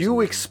familiar.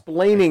 You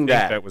explaining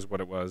that was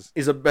what it was.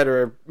 Is a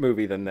better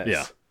movie than this.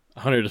 Yeah,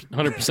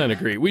 100%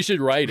 agree. We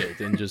should write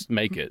it and just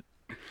make it.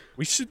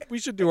 We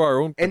should do our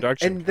own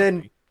production, and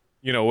then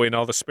in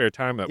all the spare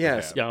time that we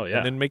have. Oh, yeah.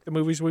 And then make the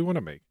movies we want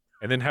to make.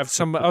 And then have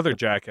some other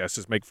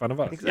jackasses make fun of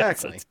us. Exactly.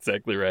 Yes, that's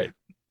exactly right.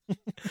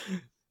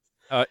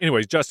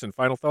 Anyways, Justin,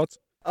 final thoughts?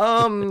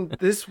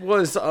 This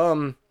was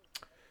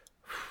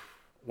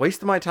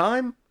waste of my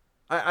time.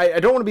 I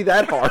don't want to be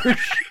that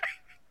harsh.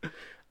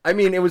 I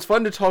mean, it was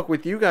fun to talk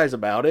with you guys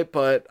about it,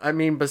 but I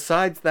mean,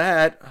 besides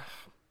that,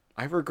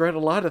 I regret a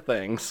lot of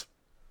things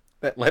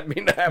that led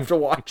me to have to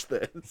watch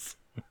this.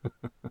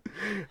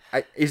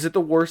 Is it the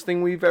worst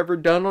thing we've ever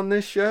done on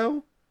this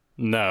show?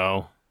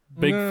 No.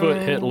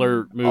 Bigfoot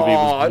Hitler movie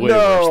was way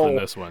worse than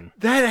this one.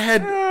 That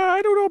had...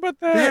 I don't know about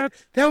that.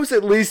 That was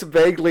at least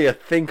vaguely a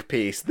think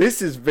piece.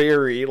 This is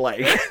very,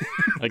 like...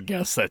 I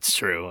guess that's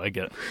true. I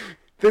get...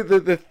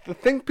 The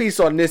think piece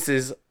on this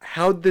is,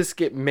 how'd this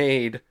get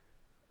made?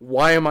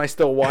 Why am I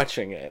still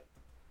watching it?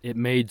 It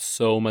made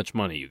so much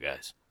money, you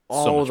guys.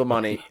 All the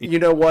money. You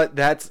know what?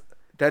 That's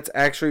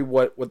actually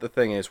what the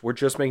thing is. We're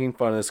just making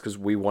fun of this because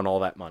we want all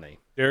that money.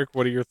 Derek,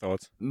 what are your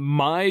thoughts?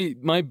 My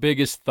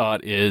biggest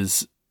thought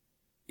is,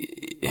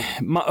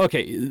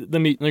 okay,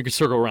 let me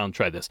circle around and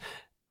try this.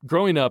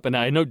 Growing up, and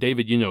I know,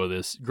 David, you know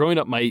this, growing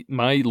up, my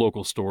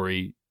local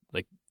story,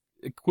 like,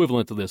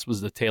 equivalent to this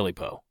was the Taily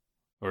Po.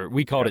 Or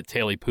we called it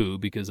Taily Poo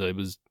because I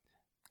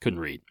couldn't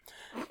read.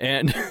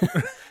 And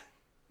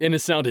and it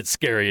sounded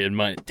scary in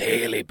my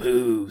Taily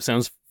Poo.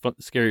 Sounds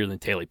scarier than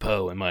Taily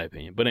Po, in my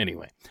opinion. But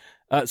anyway,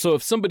 so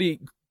if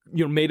somebody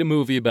made a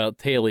movie about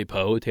Taily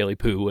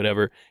Poo,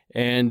 whatever,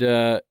 and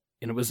it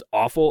was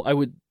awful, I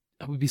would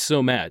be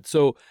so mad.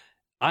 So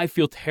I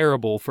feel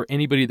terrible for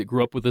anybody that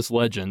grew up with this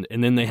legend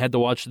and then they had to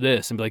watch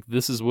this and be like,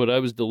 this is what I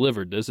was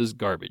delivered. This is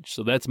garbage.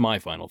 So that's my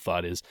final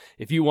thought is,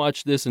 if you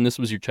watch this and this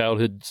was your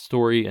childhood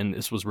story and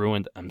this was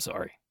ruined, I'm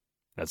sorry.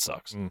 That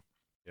sucks.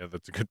 Yeah,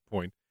 that's a good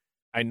point.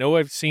 I know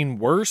I've seen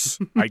worse.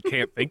 I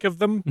can't think of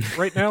them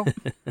right now.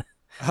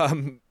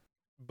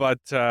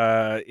 But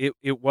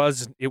it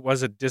was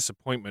a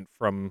disappointment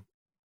from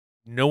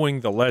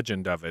knowing the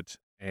legend of it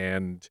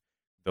and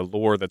the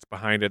lore that's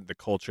behind it, the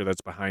culture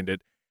that's behind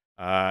it.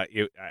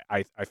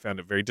 I found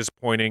it very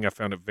disappointing. I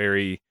found it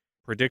very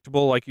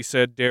predictable, like you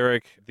said,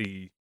 Derek.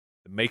 The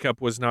makeup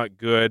was not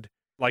good.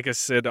 Like I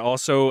said,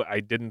 also, I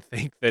didn't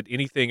think that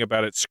anything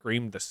about it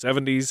screamed the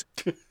 70s.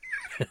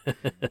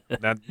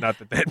 not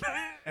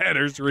that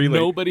matters, really.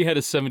 Nobody had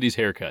a 70s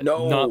haircut.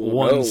 No, not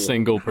one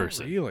single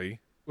person.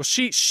 Really? Well,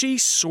 she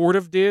sort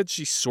of did.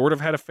 She sort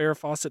of had a Farrah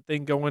Fawcett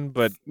thing going,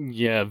 but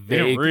yeah, they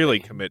didn't really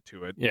commit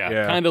to it.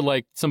 Yeah. Kind of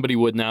like somebody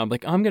would now.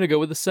 Like, I'm going to go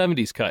with the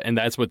 70s cut, and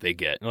that's what they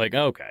get. Like,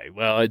 okay,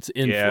 well, it's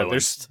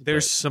influenced. Yeah,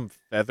 there's some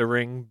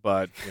feathering,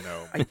 but,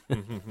 I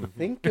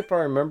think if I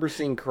remember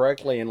seeing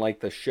correctly in, like,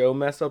 the show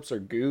mess-ups or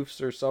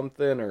goofs or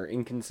something, or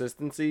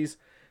inconsistencies,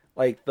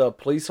 like, the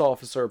police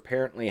officer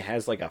apparently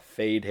has, like, a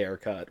fade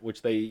haircut,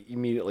 which they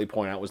immediately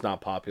point out was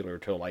not popular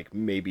until, like,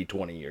 maybe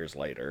 20 years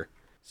later.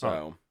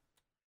 So...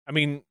 I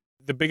mean,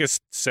 the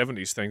biggest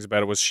 70s things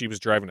about it was she was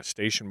driving a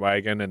station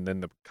wagon, and then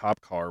the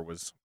cop car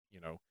was,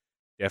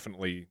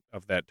 definitely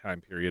of that time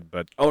period.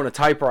 But and a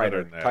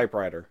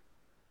typewriter.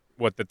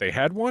 What, that they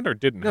had one or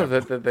didn't? No,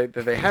 have that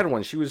they had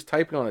one. She was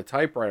typing on a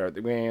typewriter at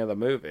the beginning of the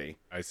movie.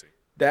 I see.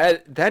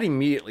 That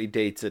immediately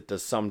dates it to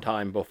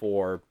sometime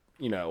before,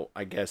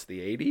 I guess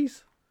the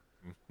 80s.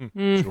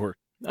 Sure.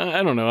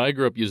 I don't know. I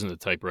grew up using the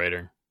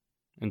typewriter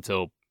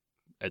until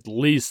at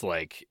least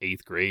like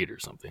 8th grade or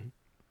something.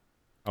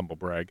 Humble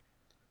brag.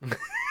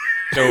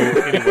 So,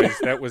 anyways,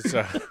 that was...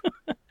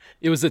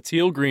 It was a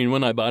teal green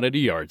one I bought at a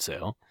yard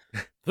sale.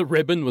 The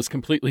ribbon was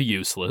completely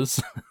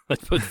useless. I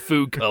put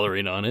food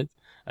coloring on it.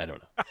 I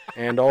don't know.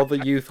 And all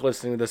the youth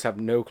listening to this have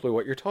no clue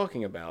what you're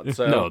talking about.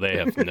 So. No, they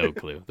have no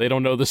clue. They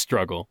don't know the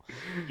struggle.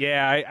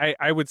 Yeah,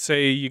 I would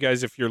say, you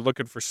guys, if you're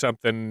looking for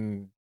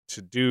something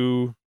to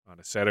do on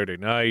a Saturday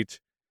night,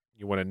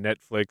 you want a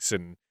Netflix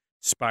and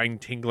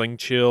spine-tingling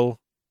chill,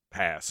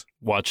 pass.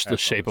 Watch The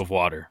Shape of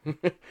Water.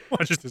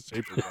 Watch The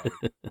Shape of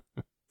Water.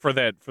 For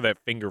that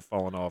finger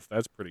falling off,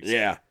 that's pretty scary.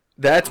 Yeah,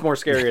 that's more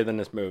scarier than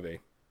this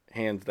movie,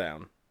 hands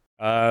down.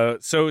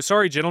 So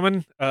sorry,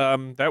 gentlemen.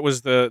 That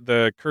was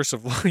the Curse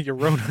of La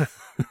Llorona.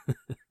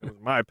 That was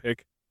my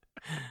pick.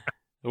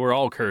 We're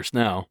all cursed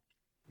now.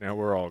 Now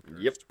we're all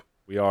cursed. Yep,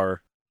 we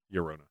are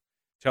Llorona.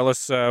 Tell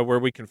us where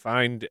we can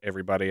find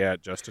everybody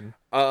at, Justin.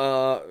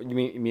 You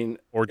mean,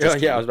 or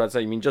just yeah, I was about to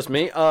say, you mean just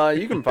me?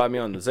 You can find me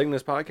on the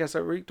Zygnus podcast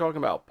every week, talking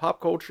about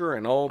pop culture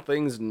and all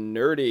things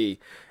nerdy,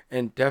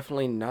 and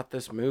definitely not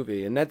this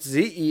movie. And that's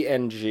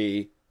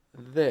ZENG.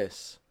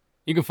 This.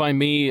 You can find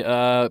me.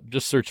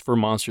 Just search for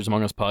Monsters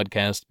Among Us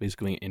podcast.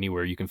 Basically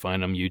anywhere you can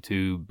find them: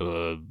 YouTube,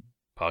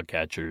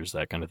 podcatchers,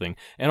 that kind of thing.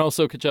 And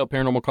also catch out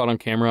Paranormal Caught on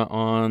Camera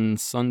on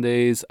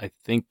Sundays. I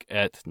think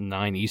at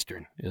 9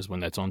 Eastern is when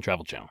that's on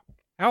Travel Channel.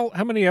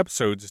 How many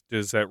episodes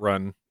does that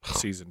run a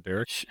season,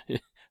 Derek?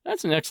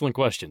 That's an excellent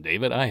question,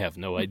 David. I have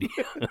no idea.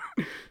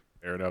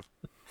 Fair enough.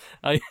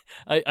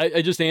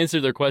 I just answer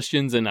their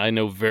questions, and I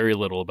know very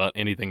little about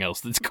anything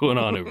else that's going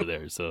on over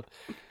there. So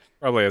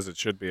probably as it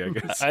should be, I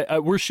guess.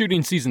 We're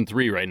shooting season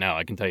 3 right now.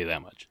 I can tell you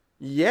that much.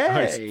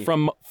 Yay!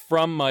 From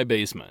my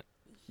basement.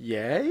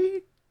 Yay!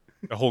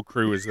 The whole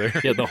crew is there.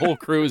 Yeah, the whole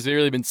crew is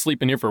there. They've been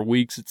sleeping here for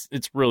weeks.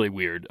 It's really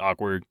weird,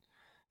 awkward.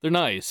 They're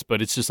nice,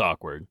 but it's just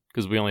awkward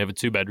because we only have a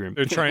 2-bedroom.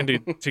 They're trying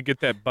to get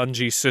that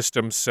bungee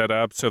system set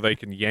up so they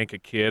can yank a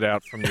kid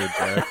out from your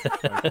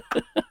deck.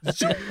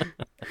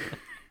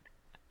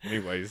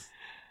 Anyways,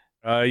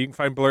 you can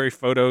find Blurry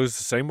Photos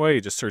the same way.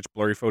 You just search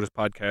Blurry Photos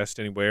Podcast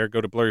anywhere. Go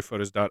to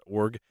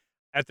blurryphotos.org.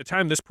 At the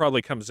time this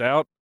probably comes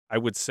out, I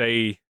would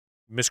say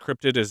Miss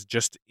Cryptid has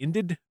just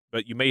ended,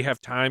 but you may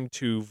have time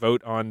to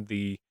vote on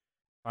the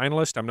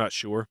finalist. I'm not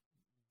sure.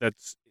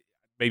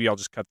 Maybe I'll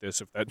just cut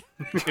this if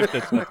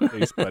that's not the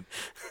case, but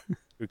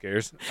who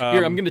cares?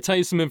 Here, I'm going to tell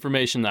you some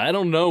information. I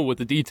don't know what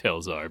the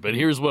details are, but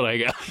here's what I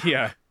got.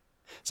 Yeah.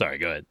 Sorry,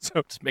 go ahead.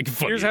 So Just making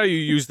fun. here's of how you.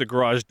 you use the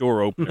garage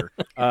door opener.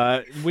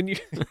 When you.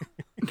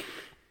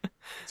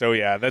 So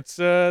yeah, that's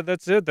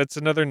it. That's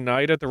another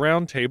night at the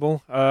round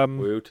table.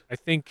 Woot. I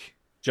think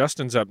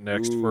Justin's up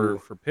next for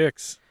Ooh.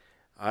 picks.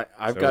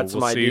 I've So got some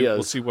we'll ideas. See,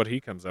 we'll see what he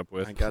comes up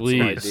with. I got some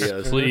Please,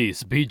 ideas.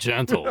 please be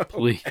gentle,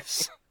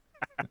 please.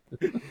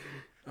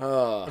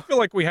 I feel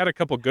like we had a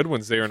couple good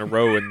ones there in a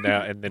row, and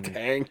then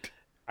Tanked.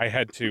 I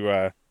had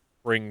to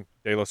bring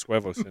De Los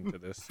Huevos into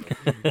this.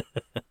 So.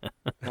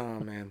 Oh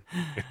man.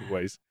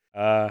 Anyways,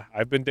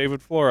 I've been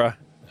David Flora.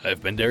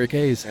 I've been Derek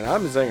Hayes. And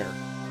I'm Zinger.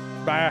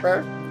 Bye.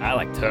 I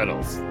like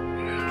turtles.